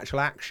take any actual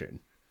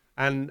action.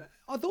 And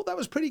I thought that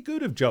was pretty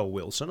good of Joel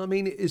Wilson. I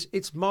mean,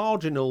 it's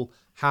marginal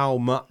how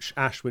much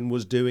Ashwin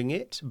was doing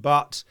it,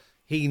 but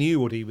he knew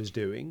what he was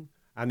doing,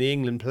 and the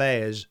England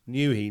players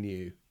knew he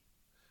knew.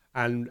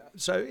 And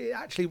so it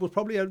actually was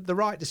probably the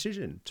right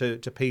decision to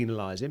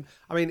penalise him.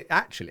 I mean,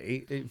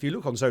 actually, if you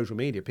look on social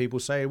media, people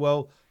say,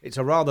 well, it's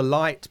a rather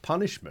light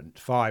punishment,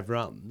 5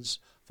 runs,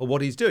 for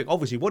what he's doing.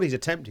 Obviously, what he's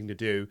attempting to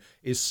do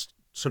is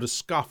sort of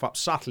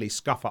subtly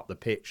scuff up the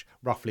pitch,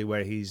 roughly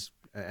where he's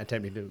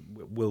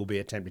will be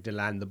attempting to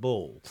land the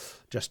ball,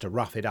 just to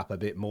rough it up a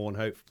bit more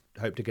and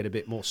hope to get a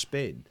bit more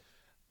spin.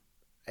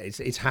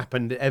 It's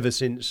happened ever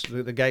since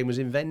the game was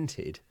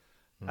invented,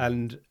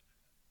 and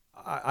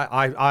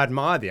I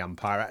admire the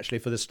umpire actually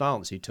for the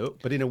stance he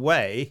took. But in a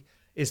way,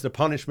 is the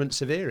punishment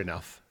severe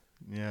enough?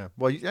 Yeah.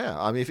 Well, yeah.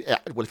 I mean,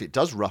 if it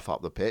does rough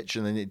up the pitch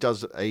and then it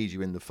does aid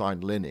you in the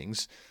final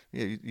innings,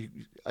 is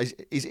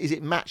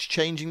it match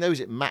changing though? Is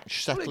it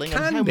match settling?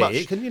 Well, it can be.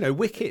 It can,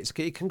 wickets.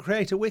 It can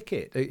create a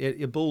wicket.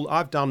 A ball.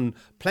 I've done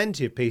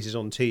plenty of pieces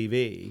on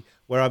TV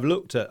where I've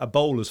looked at a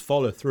bowler's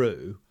follow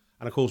through,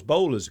 and of course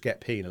bowlers get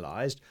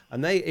penalised,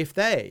 and if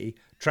they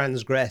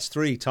transgress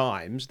 3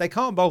 times, they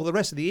can't bowl the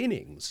rest of the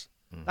innings.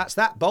 That's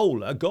that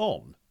bowler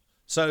gone.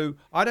 So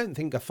I don't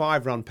think a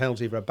 5-run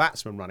penalty for a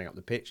batsman running up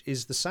the pitch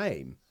is the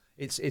same.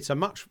 It's a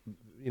much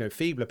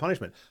feebler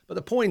punishment. But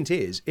the point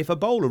is, if a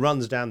bowler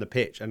runs down the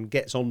pitch and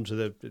gets onto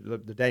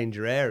the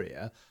danger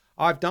area,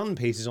 I've done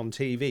pieces on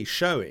TV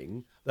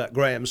showing that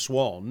Graham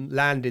Swan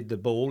landed the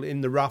ball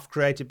in the rough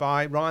created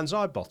by Ryan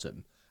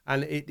Sidebottom.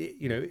 And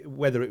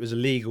whether it was a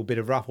legal bit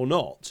of rough or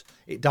not,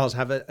 it does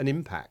have an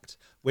impact.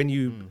 When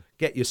you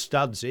get your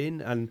studs in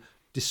and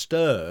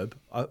disturb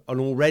an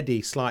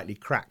already slightly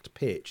cracked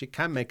pitch, it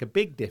can make a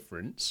big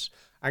difference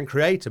and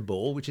create a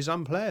ball which is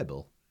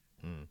unplayable.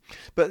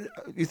 But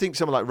you think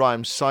someone like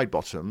Ryan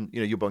Sidebottom,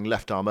 you're going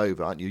left arm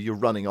over, aren't you? You're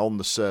running on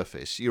the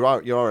surface. You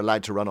are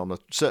allowed to run on a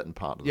certain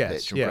part of the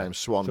pitch, and Graham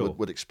Swan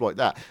would exploit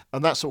that.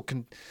 And that's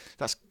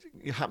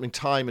happening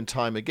time and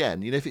time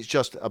again. If it's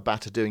just a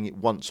batter doing it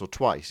once or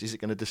twice, is it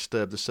going to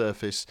disturb the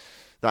surface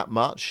that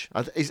much?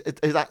 Is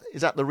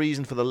that the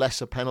reason for the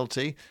lesser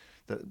penalty?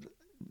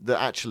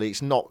 That actually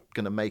it's not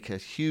going to make a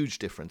huge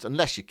difference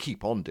unless you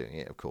keep on doing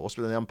it, of course.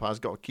 But then the umpire's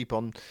got to keep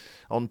on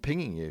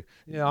pinging you.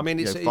 Yeah, I mean,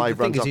 he's going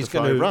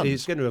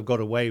to have got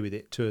away with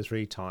it 2 or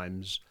 3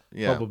 times,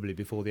 probably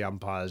before the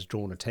umpire's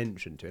drawn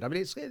attention to it. I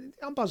mean, the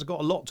umpires have got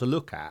a lot to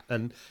look at,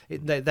 and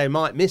they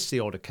might miss the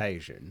odd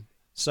occasion.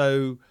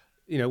 So,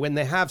 when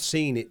they have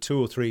seen it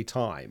 2 or 3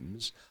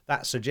 times,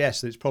 that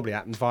suggests that it's probably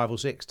happened 5 or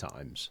 6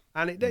 times,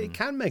 and it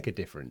can make a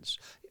difference.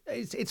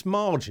 It's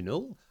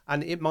marginal,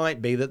 and it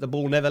might be that the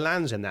ball never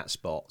lands in that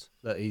spot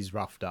that he's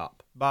roughed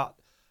up. But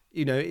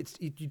you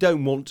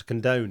don't want to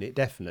condone it,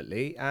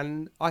 definitely.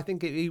 And I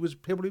think he was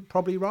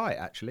probably right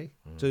actually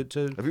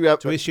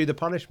to issue the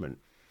punishment.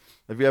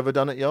 Have you ever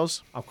done it,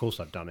 Yoz? Of course,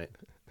 I've done it.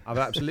 I've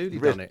absolutely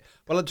done it.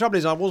 Well, the trouble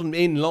is, I wasn't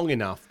in long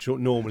enough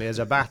normally as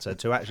a batter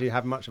to actually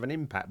have much of an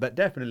impact. But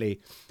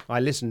definitely, I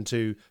listened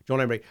to John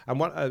Emery,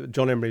 and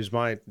John Emery was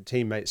my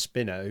teammate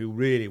spinner who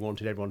really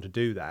wanted everyone to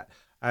do that.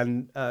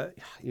 And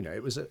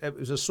it was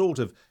a sort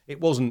of,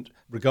 it wasn't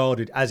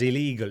regarded as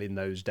illegal in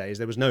those days.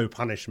 There was no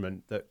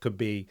punishment that could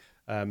be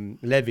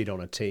levied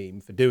on a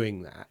team for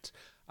doing that.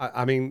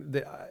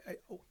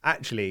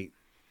 Actually,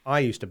 I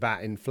used to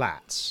bat in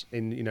flats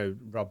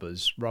in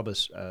rubber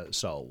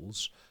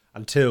soles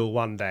until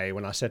one day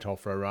when I set off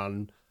for a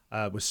run,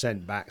 was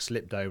sent back,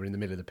 slipped over in the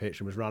middle of the pitch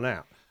and was run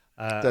out.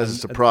 There's a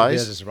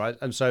surprise. There's a surprise.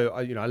 And so,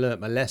 I learnt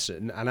my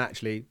lesson, and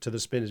actually to the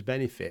spinner's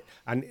benefit.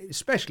 And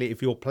especially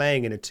if you're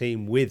playing in a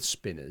team with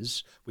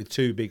spinners, with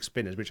 2 big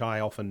spinners, which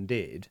I often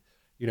did,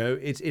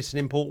 it's an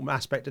important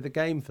aspect of the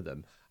game for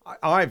them.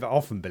 I've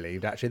often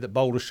believed, actually, that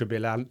bowlers should be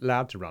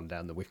allowed to run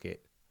down the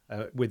wicket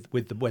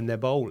when they're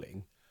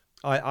bowling.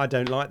 I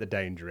don't like the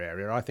danger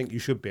area. I think you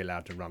should be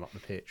allowed to run up the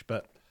pitch,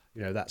 but...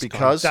 that's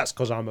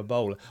because I'm a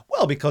bowler.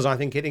 Well, because I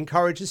think it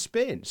encourages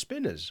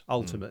spinners,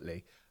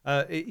 ultimately.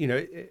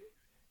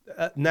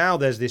 Now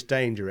there's this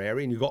danger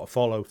area, and you've got to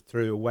follow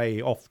through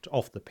away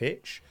off the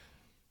pitch.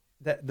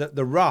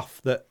 The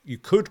rough that you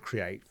could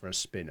create for a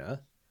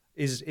spinner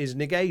is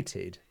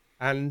negated,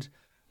 and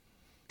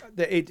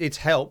it's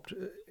helped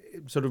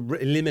sort of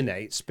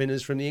eliminates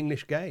spinners from the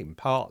English game,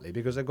 partly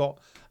because they've got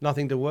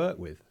nothing to work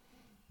with.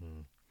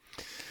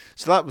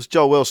 So that was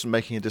Joel Wilson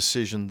making a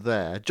decision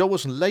there. Joel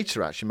Wilson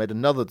later actually made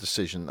another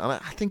decision, and I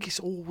think it's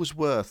always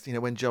worth,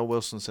 when Joel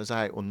Wilson says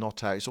out or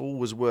not out, it's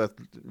always worth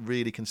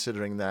really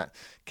considering that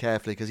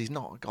carefully, because he's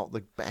not got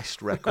the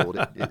best record,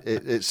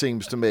 it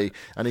seems to me.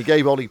 And he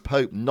gave Ollie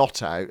Pope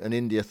not out, and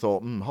India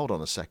thought, hold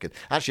on a second.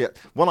 Actually,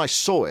 when I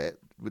saw it,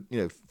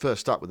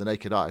 first up with the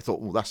naked eye, I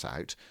thought, that's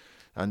out.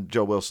 And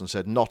Joel Wilson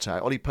said not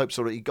out. Ollie Pope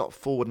he got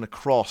forward and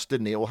across,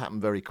 didn't he? It all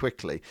happened very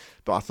quickly.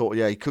 But I thought,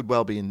 he could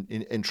well be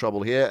in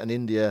trouble here. And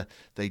India,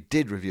 they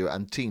did review it,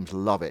 and teams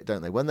love it,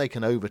 don't they? When they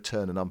can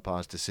overturn an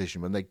umpire's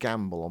decision, when they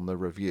gamble on the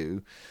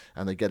review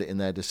and they get it in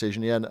their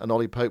decision. Yeah, and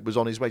Ollie Pope was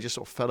on his way, just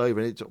sort of fell over,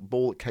 and it's a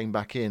ball that came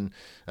back in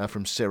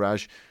from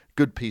Siraj.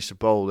 Good piece of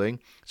bowling.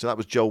 So that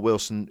was Joel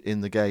Wilson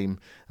in the game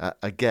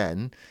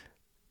again.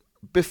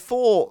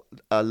 Before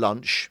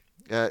lunch,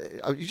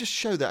 you just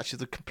show that actually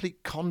the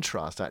complete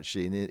contrast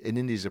actually in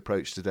India's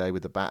approach today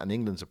with the bat and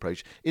England's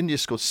approach. India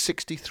scored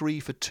 63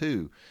 for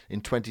 2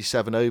 in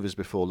 27 overs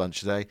before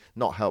lunch today,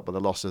 not helped by the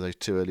loss of those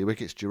 2 early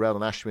wickets. Jurel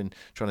and Ashwin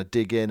trying to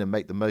dig in and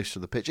make the most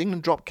of the pitch.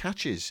 England dropped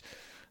catches,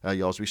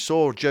 Yoz. We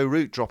saw Joe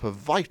Root drop a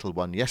vital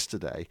one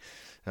yesterday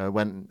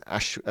when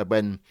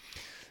Rohit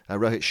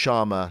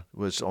Sharma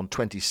was on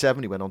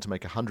 27. He went on to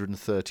make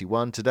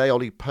 131. Today,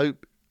 Ollie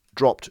Pope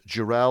dropped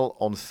Jurel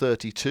on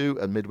 32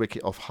 and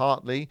mid-wicket off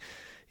Hartley.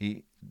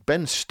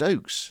 Ben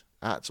Stokes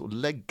at sort of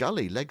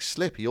leg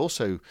slip. He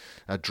also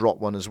dropped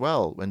one as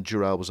well when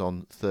Jurel was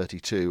on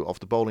 32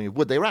 off the bowling of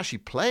Wood. They were actually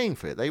playing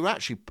for it.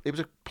 It was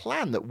a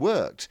plan that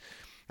worked.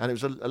 And it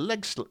was a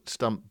leg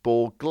stump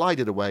ball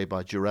glided away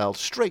by Jurel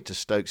straight to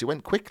Stokes. It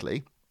went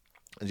quickly,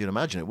 as you'd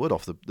imagine it would,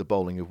 off the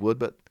bowling of Wood,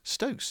 but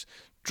Stokes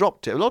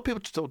dropped it. A lot of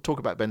people talk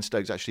about Ben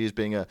Stokes actually as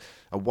being a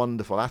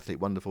wonderful athlete,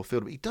 wonderful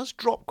fielder, but he does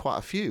drop quite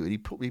a few, and he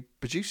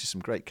produces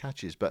some great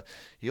catches, but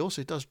he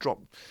also does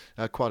drop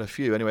quite a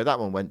few. Anyway, that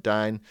one went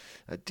down.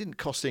 It didn't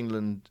cost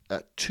England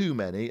too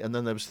many, and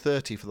then there was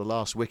 30 for the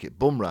last wicket.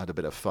 Bumrah had a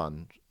bit of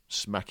fun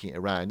smacking it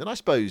around, and I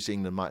suppose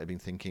England might have been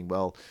thinking,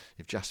 well,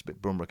 if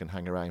Jasprit Bumrah can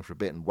hang around for a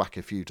bit and whack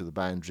a few to the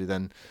boundary,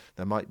 then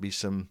there might be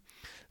some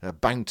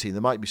bounty,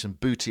 there might be some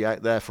booty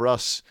out there for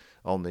us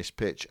on this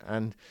pitch,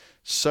 and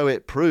so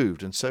it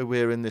proved. And so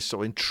we're in this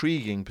sort of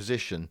intriguing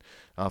position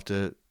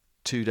after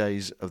 2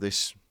 days of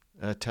this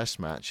test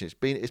match. It's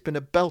been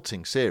a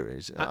belting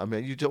series. I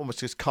mean, you almost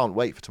just can't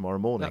wait for tomorrow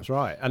morning. That's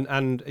right.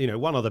 And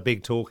one other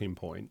big talking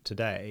point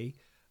today,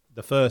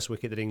 the first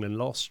wicket that England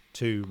lost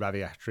to Ravi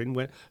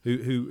Ashwin,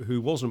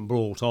 who wasn't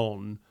brought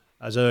on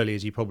as early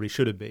as he probably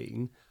should have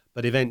been,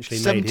 but eventually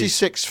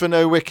 76 for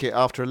no wicket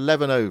after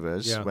 11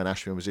 overs when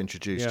Ashwin was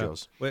introduced.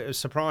 Jos. Well, it was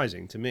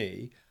surprising to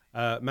me.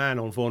 Man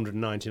on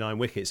 499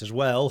 wickets as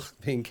well,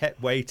 being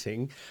kept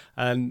waiting,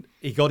 and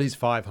he got his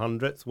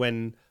 500th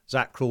when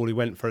Zach Crawley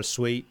went for a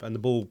sweep and the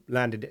ball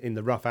landed in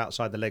the rough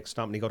outside the leg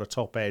stump, and he got a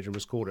top edge and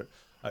was caught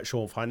at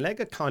short fine leg.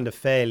 A kind of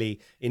fairly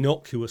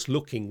innocuous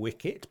looking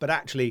wicket, but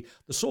actually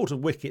the sort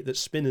of wicket that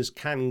spinners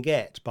can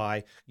get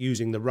by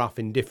using the rough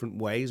in different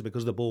ways,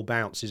 because the ball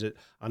bounces at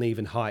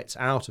uneven heights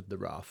out of the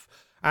rough.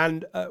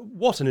 And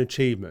what an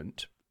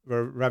achievement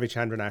for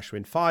Ravichandran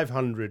Ashwin,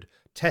 500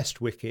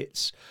 test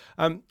wickets.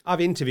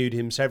 I've interviewed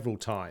him several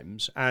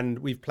times, and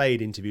we've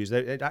played interviews.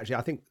 Actually,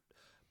 I think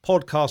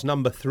podcast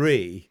number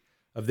 3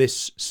 of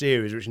this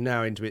series, which is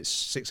now into its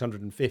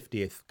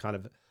 650th kind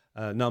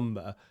of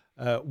number,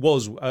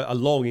 was a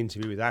long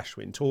interview with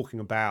Ashwin, talking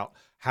about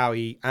how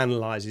he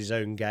analyses his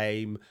own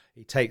game.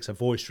 He takes a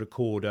voice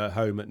recorder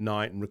home at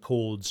night and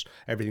records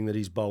everything that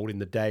he's bowled in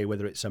the day,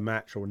 whether it's a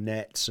match or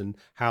nets, and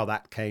how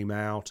that came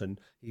out. And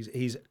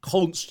he's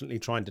constantly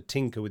trying to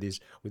tinker with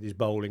his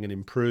bowling and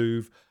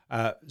improve.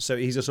 So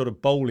he's a sort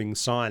of bowling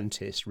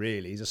scientist,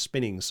 really. He's a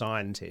spinning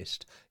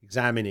scientist,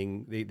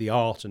 examining the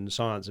art and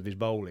science of his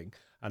bowling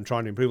and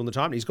trying to improve on the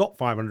time. He's got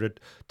 500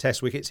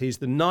 test wickets. He's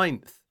the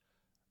 9th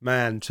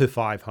man to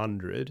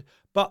 500,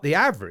 but the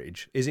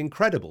average is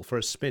incredible for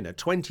a spinner,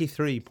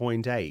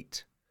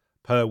 23.8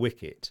 per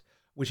wicket,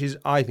 which is,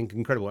 I think,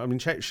 incredible. I mean,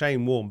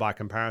 Shane Warne, by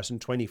comparison,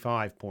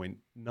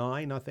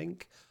 25.9, I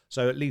think.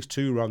 So at least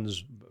 2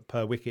 runs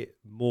per wicket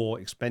more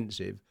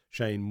expensive,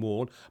 Shane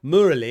Warne.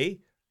 Murali,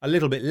 a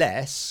little bit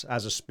less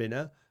as a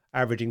spinner,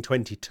 averaging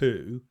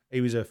 22. He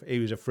was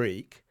a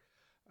freak.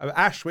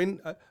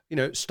 Ashwin,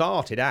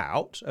 started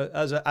out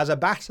as a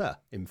batter,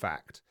 in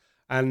fact,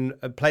 and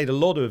played a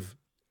lot of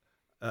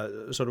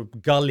sort of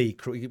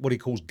what he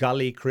calls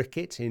gully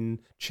cricket in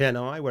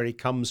Chennai, where he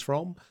comes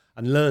from,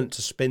 and learnt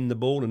to spin the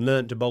ball and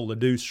learnt to bowl the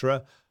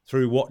doosra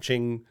through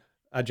watching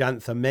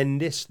Ajantha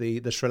Mendis,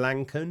 the Sri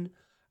Lankan,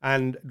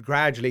 and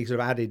gradually sort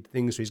of added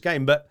things to his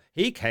game. But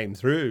he came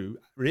through,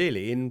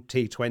 really, in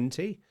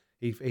T20.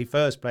 He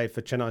first played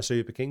for Chennai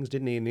Super Kings,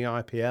 didn't he, in the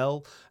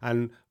IPL,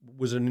 and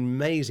was an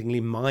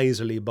amazingly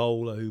miserly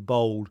bowler who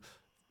bowled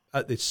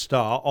at the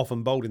start,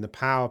 often bowled in the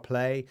power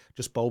play,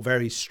 just bowled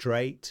very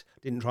straight,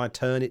 didn't try to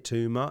turn it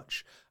too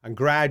much, and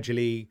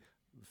gradually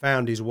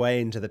found his way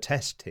into the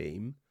test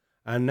team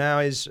and now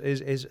has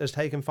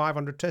taken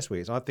 500 Test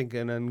wickets. I think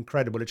an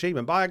incredible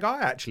achievement by a guy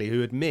actually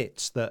who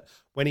admits that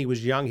when he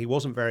was young he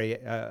wasn't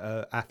very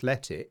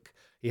athletic.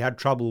 He had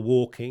trouble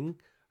walking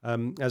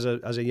as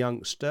a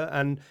youngster,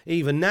 and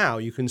even now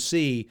you can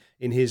see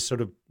in his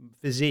sort of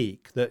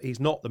physique that he's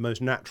not the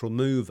most natural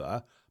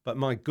mover. But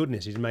my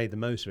goodness, he's made the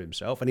most of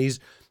himself, and he's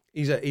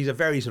a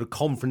very sort of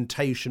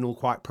confrontational,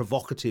 quite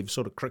provocative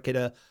sort of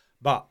cricketer,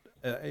 but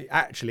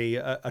actually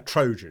a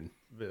Trojan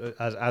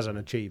as an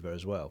achiever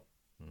as well.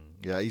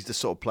 Yeah, he's the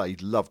sort of player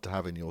you'd love to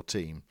have in your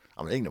team.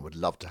 I mean, England would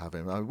love to have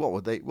him. I mean,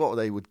 what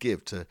they would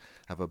give to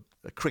have a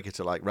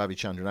cricketer like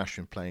Ravichandran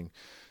Ashwin playing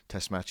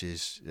Test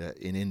matches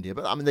in India.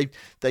 But I mean,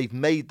 they've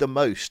made the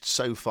most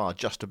so far,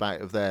 just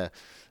about, of their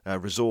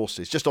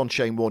resources. Just on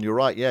Shane Warne, you're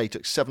right. Yeah, he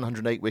took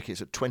 708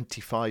 wickets at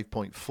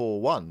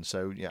 25.41.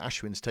 So yeah,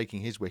 Ashwin's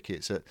taking his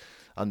wickets at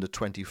under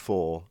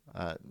 24.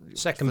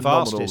 Second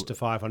fastest to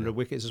 500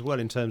 wickets as well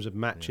in terms of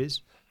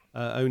matches.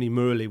 Only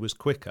Murali was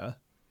quicker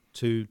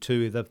to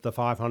the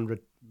 500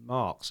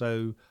 mark.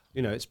 So,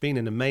 you know, it's been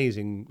an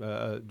amazing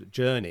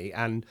journey.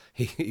 And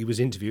he was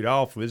interviewed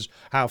afterwards,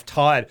 half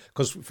tired,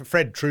 because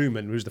Fred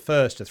Truman, who was the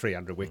first to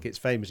 300 wickets,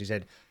 famously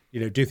said, you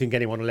know, do you think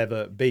anyone will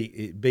ever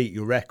beat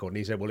your record? And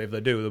he said, well, if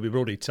they do, they'll be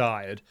bloody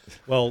tired.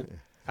 Well,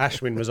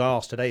 Ashwin was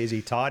asked today, is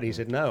he tired? He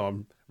said, no,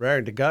 I'm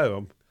raring to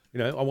go.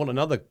 I want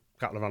another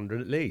couple of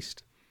hundred at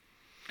least.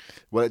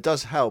 Well, it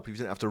does help if you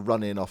don't have to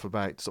run in off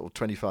about sort of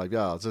 25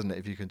 yards, doesn't it?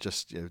 If you can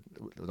just,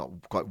 not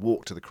quite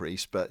walk to the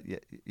crease, but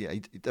he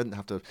doesn't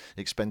have to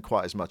expend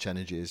quite as much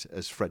energy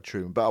as Fred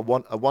Truman. But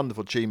a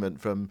wonderful achievement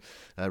from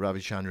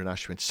Ravichandran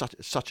Ashwin,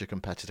 such a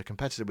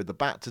competitor with the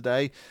bat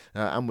today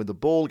and with the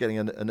ball, getting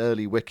an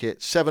early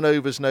wicket. 7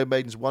 overs, no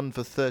maidens, 1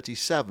 for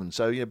 37.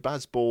 So,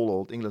 Baz Ball,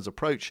 or England's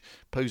approach,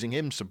 posing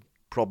him some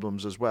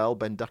problems as well,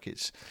 Ben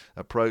Duckett's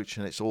approach,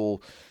 and it's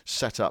all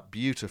set up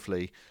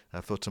beautifully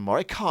for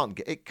tomorrow. It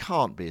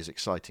can't be as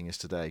exciting as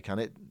today, can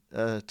it?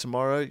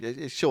 Tomorrow,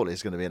 it surely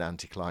is going to be an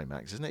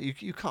anticlimax, isn't it?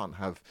 You can't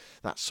have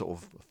that sort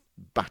of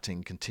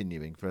batting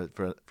continuing for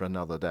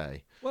another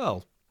day.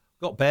 Well,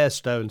 got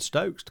Bairstow and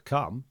Stokes to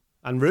come,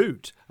 and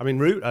Root. I mean,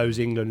 Root owes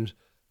England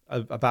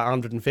about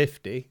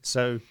 150,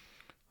 so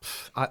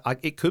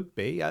it could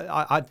be.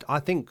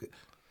 I think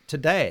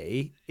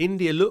today,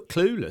 India looked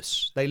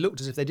clueless. They looked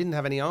as if they didn't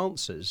have any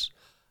answers.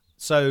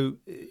 So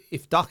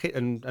if Duckett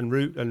and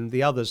Root and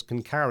the others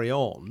can carry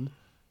on,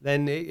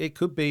 then it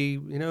could be,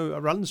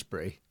 a run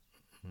spree.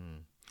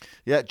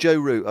 Yeah, Joe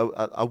Root,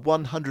 a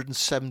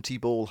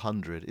 170-ball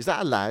 100. Is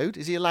that allowed?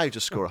 Is he allowed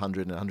to score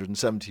 100 and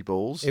 170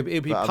 balls? He'll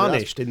be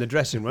punished in the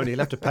dressing room. He'll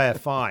have to pay a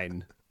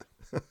fine.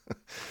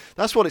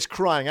 That's what it's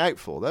crying out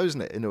for, though,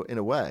 isn't it, in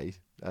a way,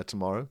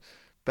 tomorrow?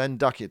 Ben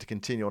Duckett to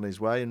continue on his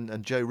way,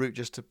 and Joe Root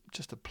just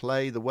to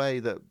play the way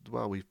that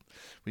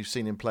we've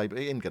seen him play, but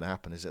it isn't going to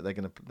happen, is it? They're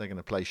going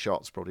to play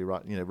shots probably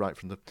right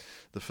from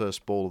the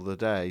first ball of the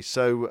day.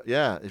 So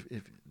yeah,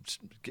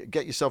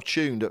 get yourself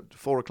tuned at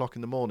 4:00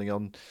 in the morning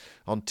on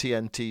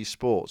TNT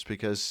Sports,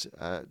 because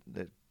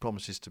it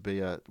promises to be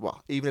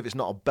even if it's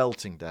not a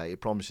belting day,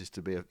 it promises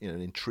to be an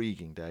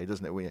intriguing day,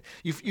 doesn't it?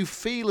 You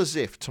feel as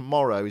if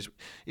tomorrow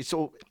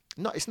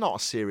it's not a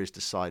serious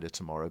decider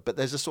tomorrow, but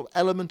there's a sort of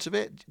element of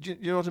it. Do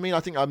you know what I mean? I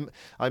think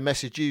I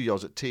messaged you,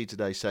 Yoz, at tea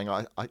today saying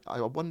I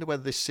wonder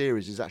whether this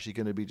series is actually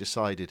going to be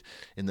decided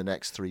in the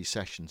next 3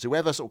 sessions.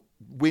 Whoever sort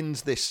of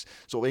wins this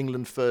sort of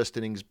England first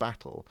innings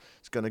battle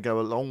is going to go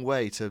a long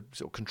way to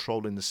sort of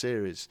controlling the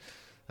series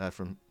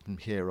from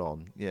here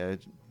on. Yeah,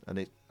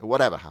 and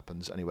whatever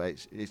happens, anyway,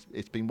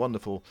 it's been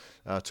wonderful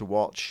to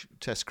watch.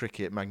 Test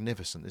cricket,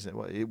 magnificent, isn't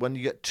it? When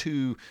you get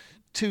two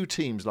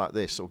teams like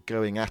this sort of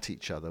going at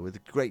each other with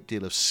a great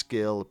deal of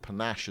skill,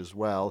 panache as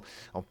well,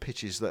 on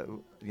pitches that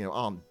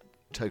aren't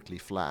totally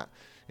flat,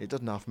 it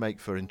doesn't half make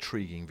for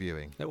intriguing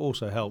viewing. It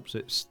also helps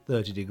it's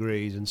 30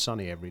 degrees and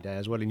sunny every day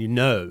as well,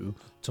 and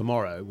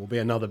tomorrow will be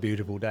another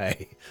beautiful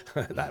day.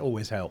 That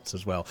always helps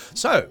as well.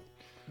 So,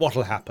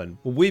 what'll happen?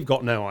 Well, we've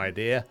got no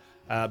idea,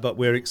 but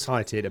we're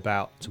excited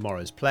about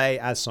tomorrow's play.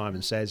 As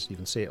Simon says, you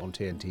can see it on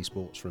TNT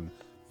Sports from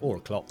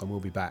 4:00, and we'll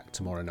be back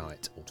tomorrow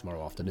night or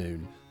tomorrow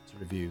afternoon to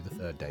review the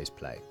third day's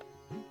play.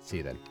 See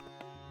you then.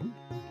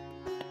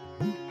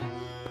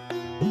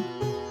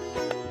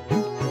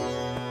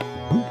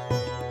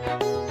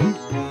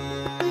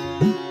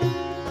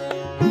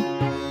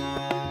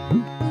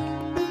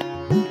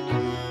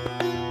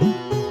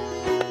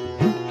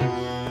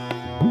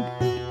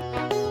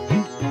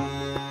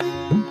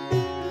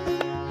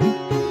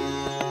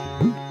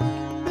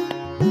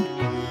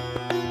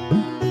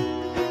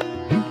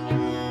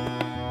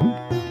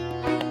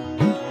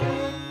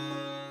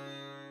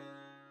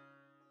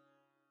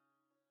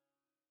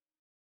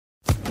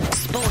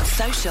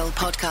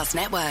 Podcast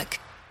Network.